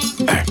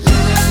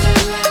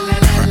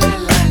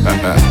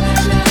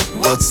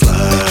 What's love?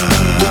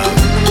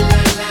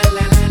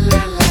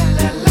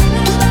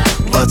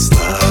 What's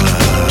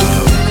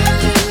love?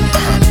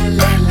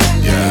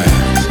 Yeah.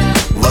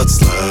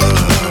 What's love?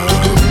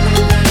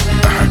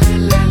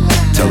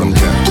 Tell them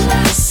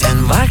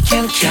sen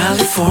varken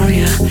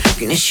California,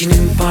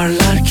 güneşinin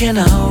parlarken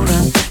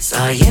auran.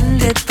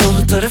 Sayende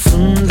dolu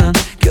tarafından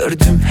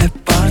gördüm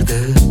hep vardı.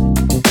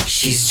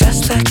 She's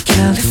just like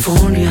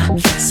California,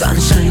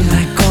 sunshine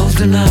like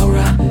golden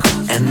aura,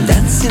 and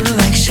dancing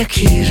like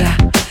Shakira.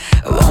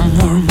 One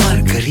more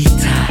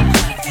margarita.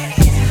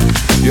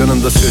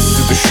 Yanında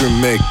sessiz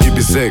düşünmek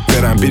gibi zevk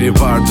veren biri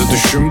vardı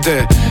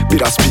düşümde.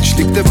 Biraz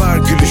piçlik de var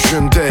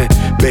gülüşünde.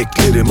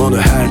 Beklerim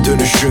onu her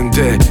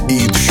dönüşünde.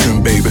 İyi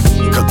düşün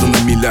baby.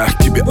 Kadını milah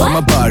gibi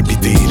ama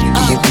Barbie değil.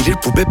 İyi bilir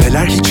bu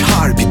bebeler hiç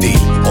harbi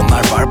değil.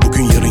 Onlar var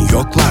bugün yarın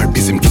yoklar.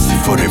 Bizimkisi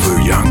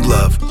forever young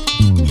love.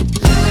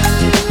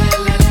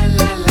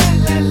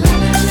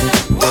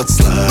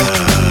 What's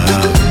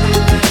love?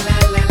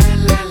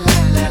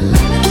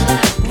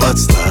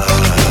 What's love?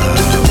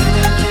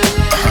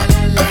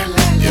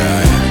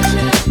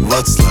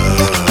 What's love?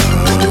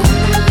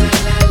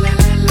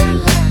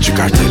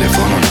 Çıkar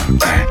telefonunu,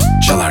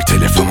 çalar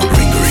telefonun.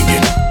 Ring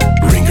ringin,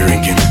 ring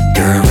ringin,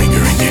 girl ring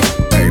ringin.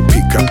 Hey,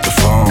 pick up the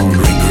phone.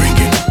 Ring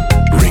ringin,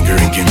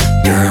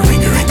 girl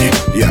ring ringin.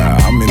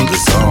 Yeah, I'm in the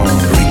zone.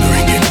 Ring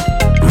ringin,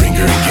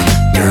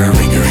 girl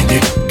ring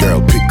ringin.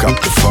 Girl, pick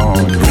up the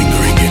phone. Ring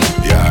ringin,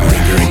 yeah,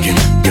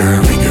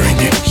 girl ring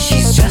ringin.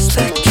 She's just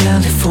like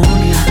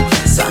California,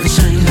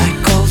 sunshine like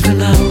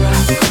golden aura,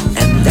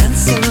 and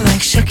dancing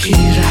like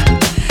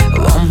Shakira.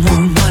 One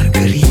more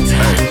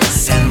margarita.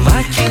 Sen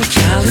varken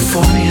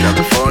California,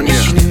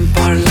 güneşinin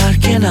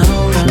parlarken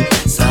auran.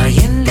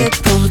 Sayende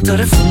dolu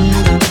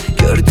tarafından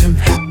gördüm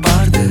hep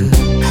vardı.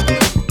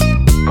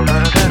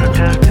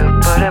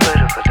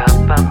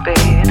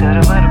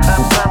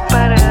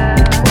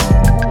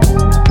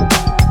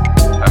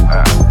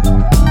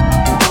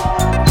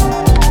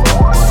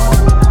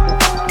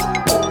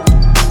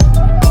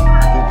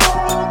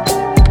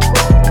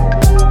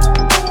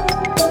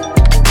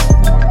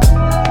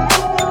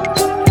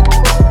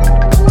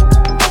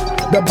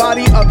 The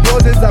body of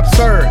yours is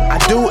absurd. I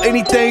do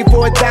anything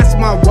for it, that's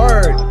my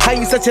word. How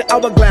you such an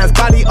hourglass,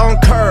 body on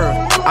curve.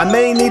 I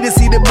may need to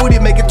see the booty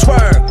make it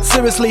twerk.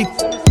 Seriously,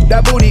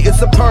 that booty is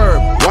superb.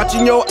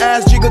 Watching your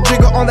ass jiggle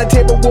jiggle on that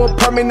table will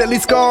permanently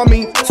scar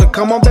me. So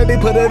come on baby,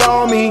 put it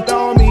on me.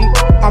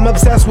 I'm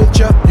obsessed with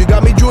ya, you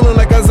got me drooling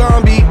like a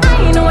zombie.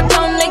 You know what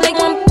don't like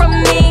one from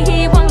me.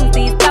 He wants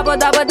these double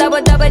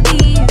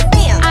D's.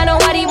 I know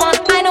what he want,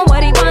 I know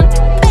what he want.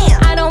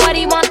 I know what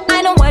he want,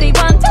 I know what he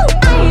want.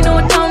 You know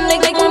what don't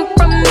like one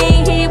from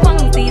me. He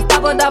wants these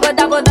double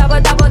D's.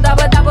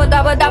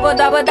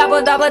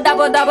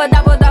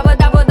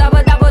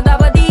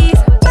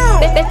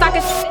 Bitch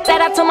talking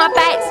set up to my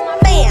face.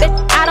 Bitch,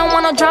 I don't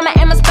want no drama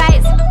in my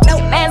space.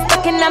 Man's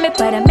looking at me,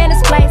 put him in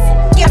his place.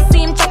 I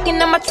see him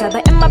checking on my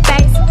treasure in my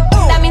base.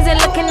 That means they're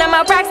looking at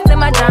my racks in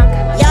my junk.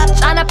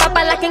 Tryna pop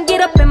I can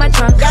get up in my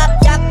trunk.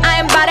 I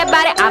ain't bout it,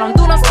 I don't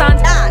do no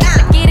stunts.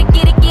 Get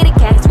it,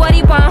 cat, it's what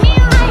he want.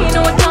 You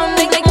know what don't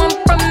make like one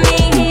from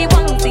me. He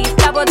wants these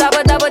double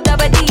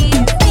D's.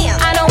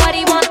 I know what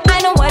he want,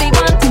 I know what he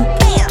want.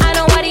 I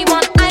know what he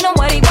want, I know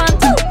what he want.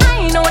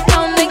 You know what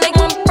don't make like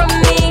one from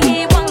me.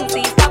 He wants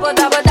these double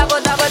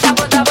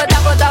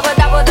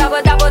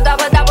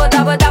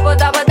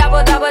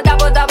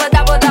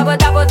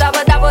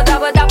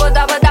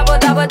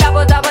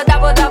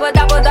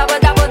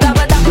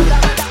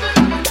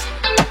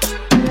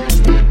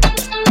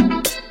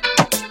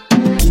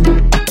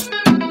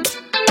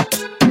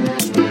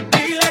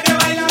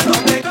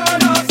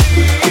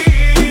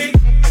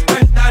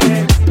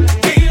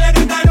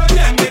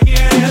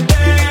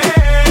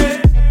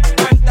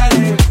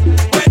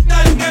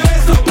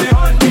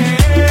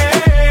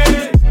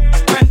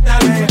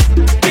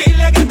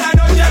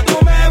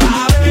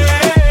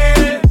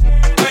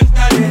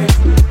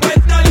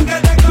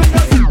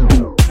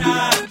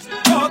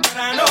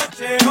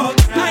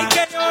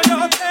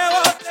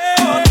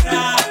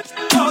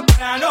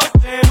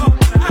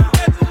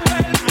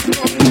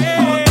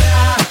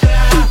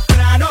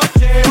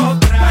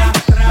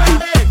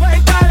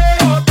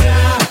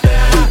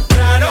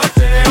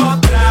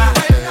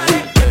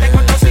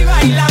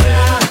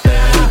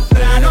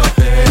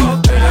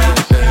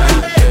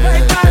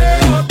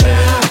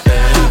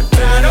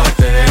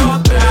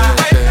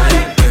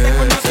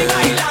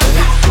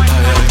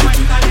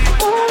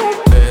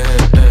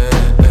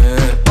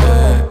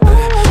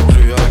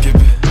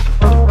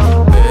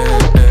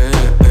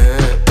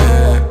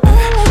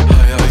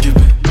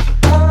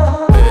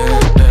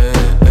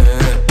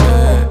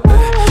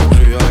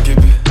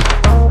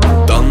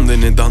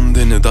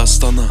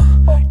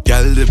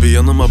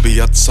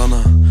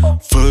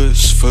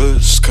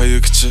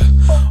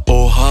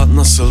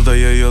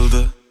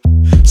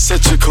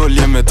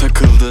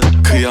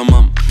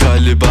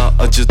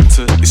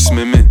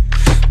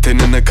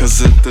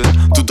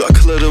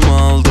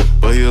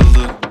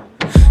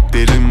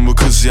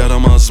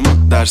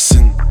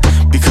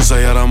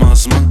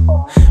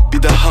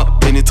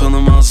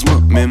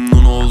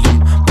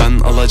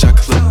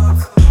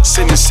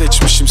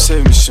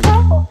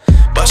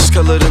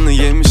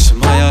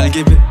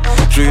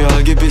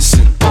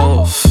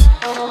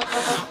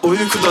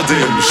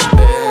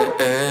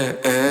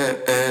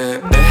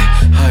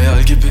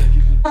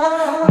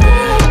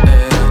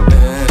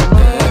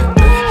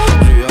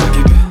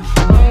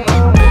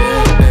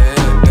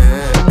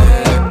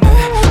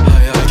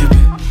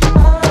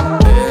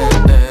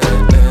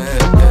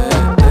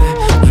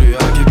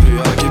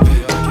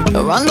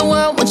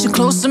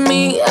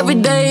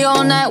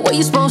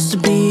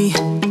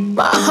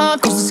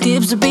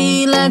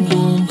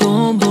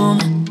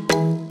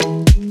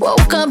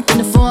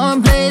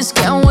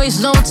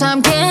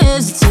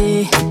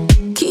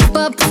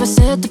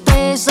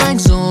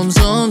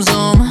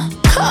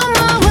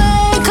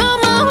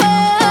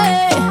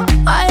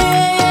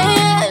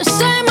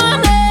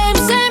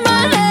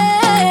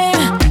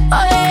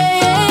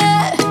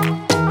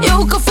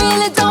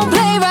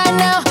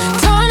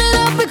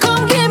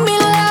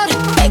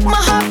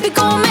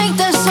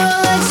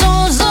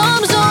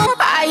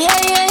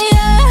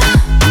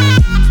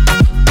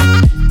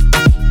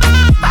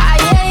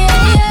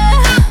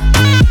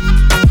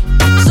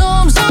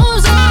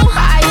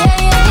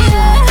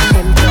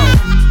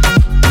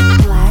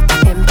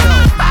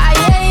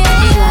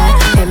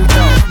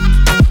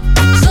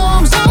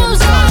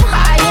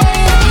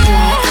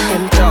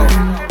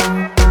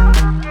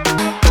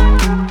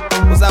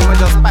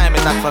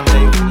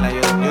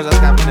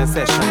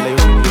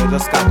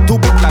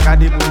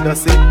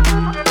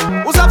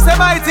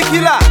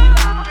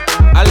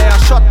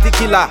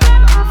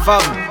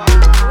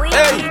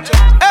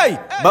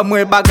Ba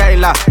mwen bagay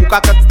la, ou ka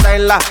kat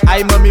style la.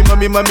 Ay mami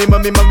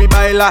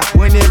bay la.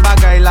 Mwen e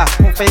bagay la,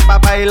 mwen fey pa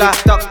bay la.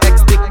 TikTok,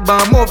 textik, ban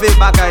mouve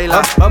bagay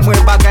la. Ba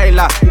mwen bagay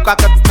la, ou ka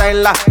kat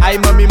style la. Ay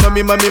mami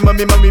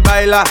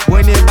bay la.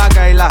 Mwen e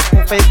bagay la,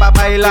 mwen fey pa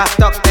bay la.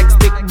 TikTok,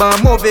 textik, ban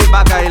mouve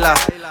bagay la.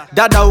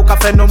 Dada ou ka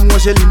fè non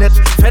manje linet.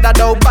 Fè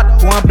dada ou bat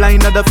pou an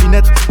blind nan de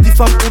finet. Di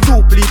fam ou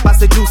doupli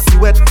passe juicy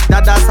wet.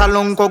 Dada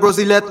salon ko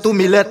grozilet ou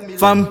millet.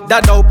 Fam,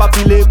 dada ou pa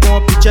pile pou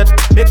an pichet.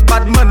 Make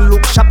bad man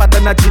look sharper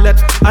than a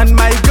Gillette. And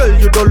my girl,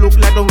 you don't look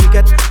like a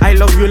wicked. I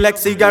love you like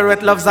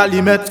cigarette loves a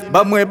limit.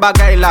 Ba mwen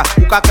bagay la,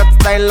 ou ka kat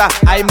style la.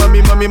 Ay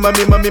mami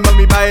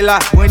bay la.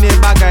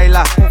 Mwen bagay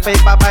la, ou fey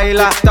pa bay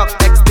la. TikTok,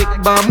 textik,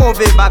 ban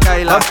mouve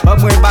bagay la. Ba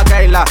mwen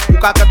bagay la, ou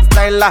ka kat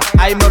style la.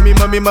 Ay mami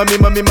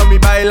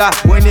bay la.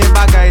 Mwen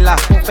bagay la,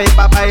 ou fey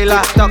pa bay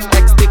la. TikTok,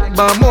 textik,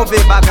 ban mouve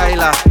bagay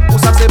la. Ou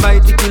sa se bay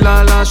tiki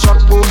lan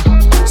short boom.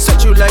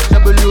 Set you like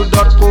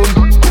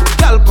w.com.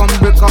 Girl come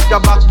break up your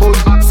backbone.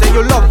 Say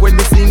you love when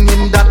you sing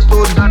in that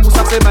tone. Ou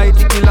sa se bay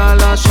tiki lan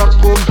short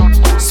boom.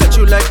 Set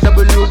you like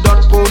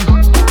w.com.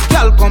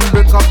 Girl come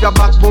break up your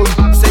backbone.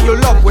 Say you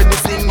love when you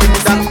sing in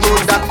that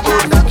tone, that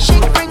tone.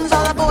 Milkshake brings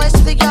all the boys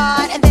to the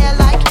yard, and they're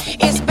like,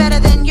 it's better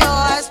than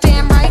yours.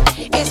 Damn right,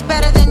 it's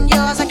better than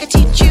yours. I could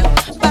teach you,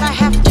 but I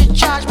have to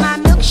charge. My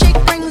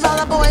milkshake brings all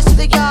the boys to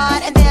the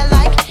yard, and they're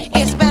like,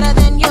 it's better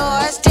than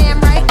yours. Damn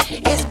right,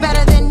 it's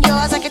better than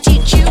yours. I could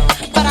teach you,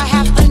 but I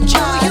have to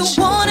charge.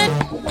 You want it,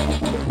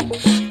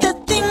 the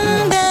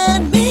thing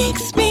that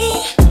makes me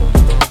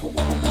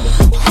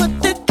what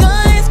the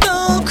guys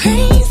go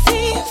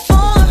crazy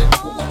for.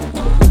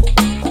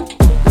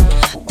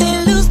 They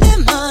lose their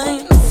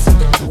minds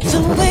the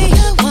way I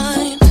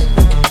whine.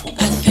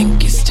 I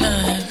think it's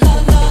time. La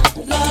la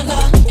la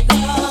la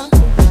la.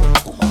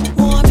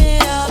 Warm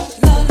it up.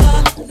 La la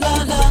la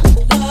la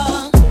la.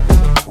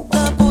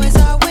 The boys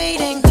are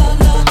waiting. La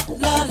la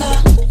la la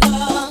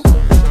la.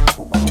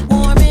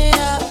 Warm it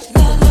up.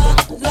 La la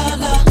la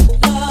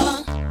la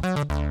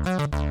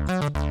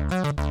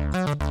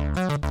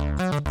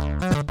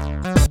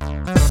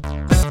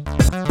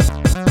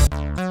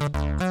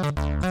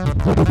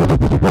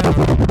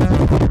la.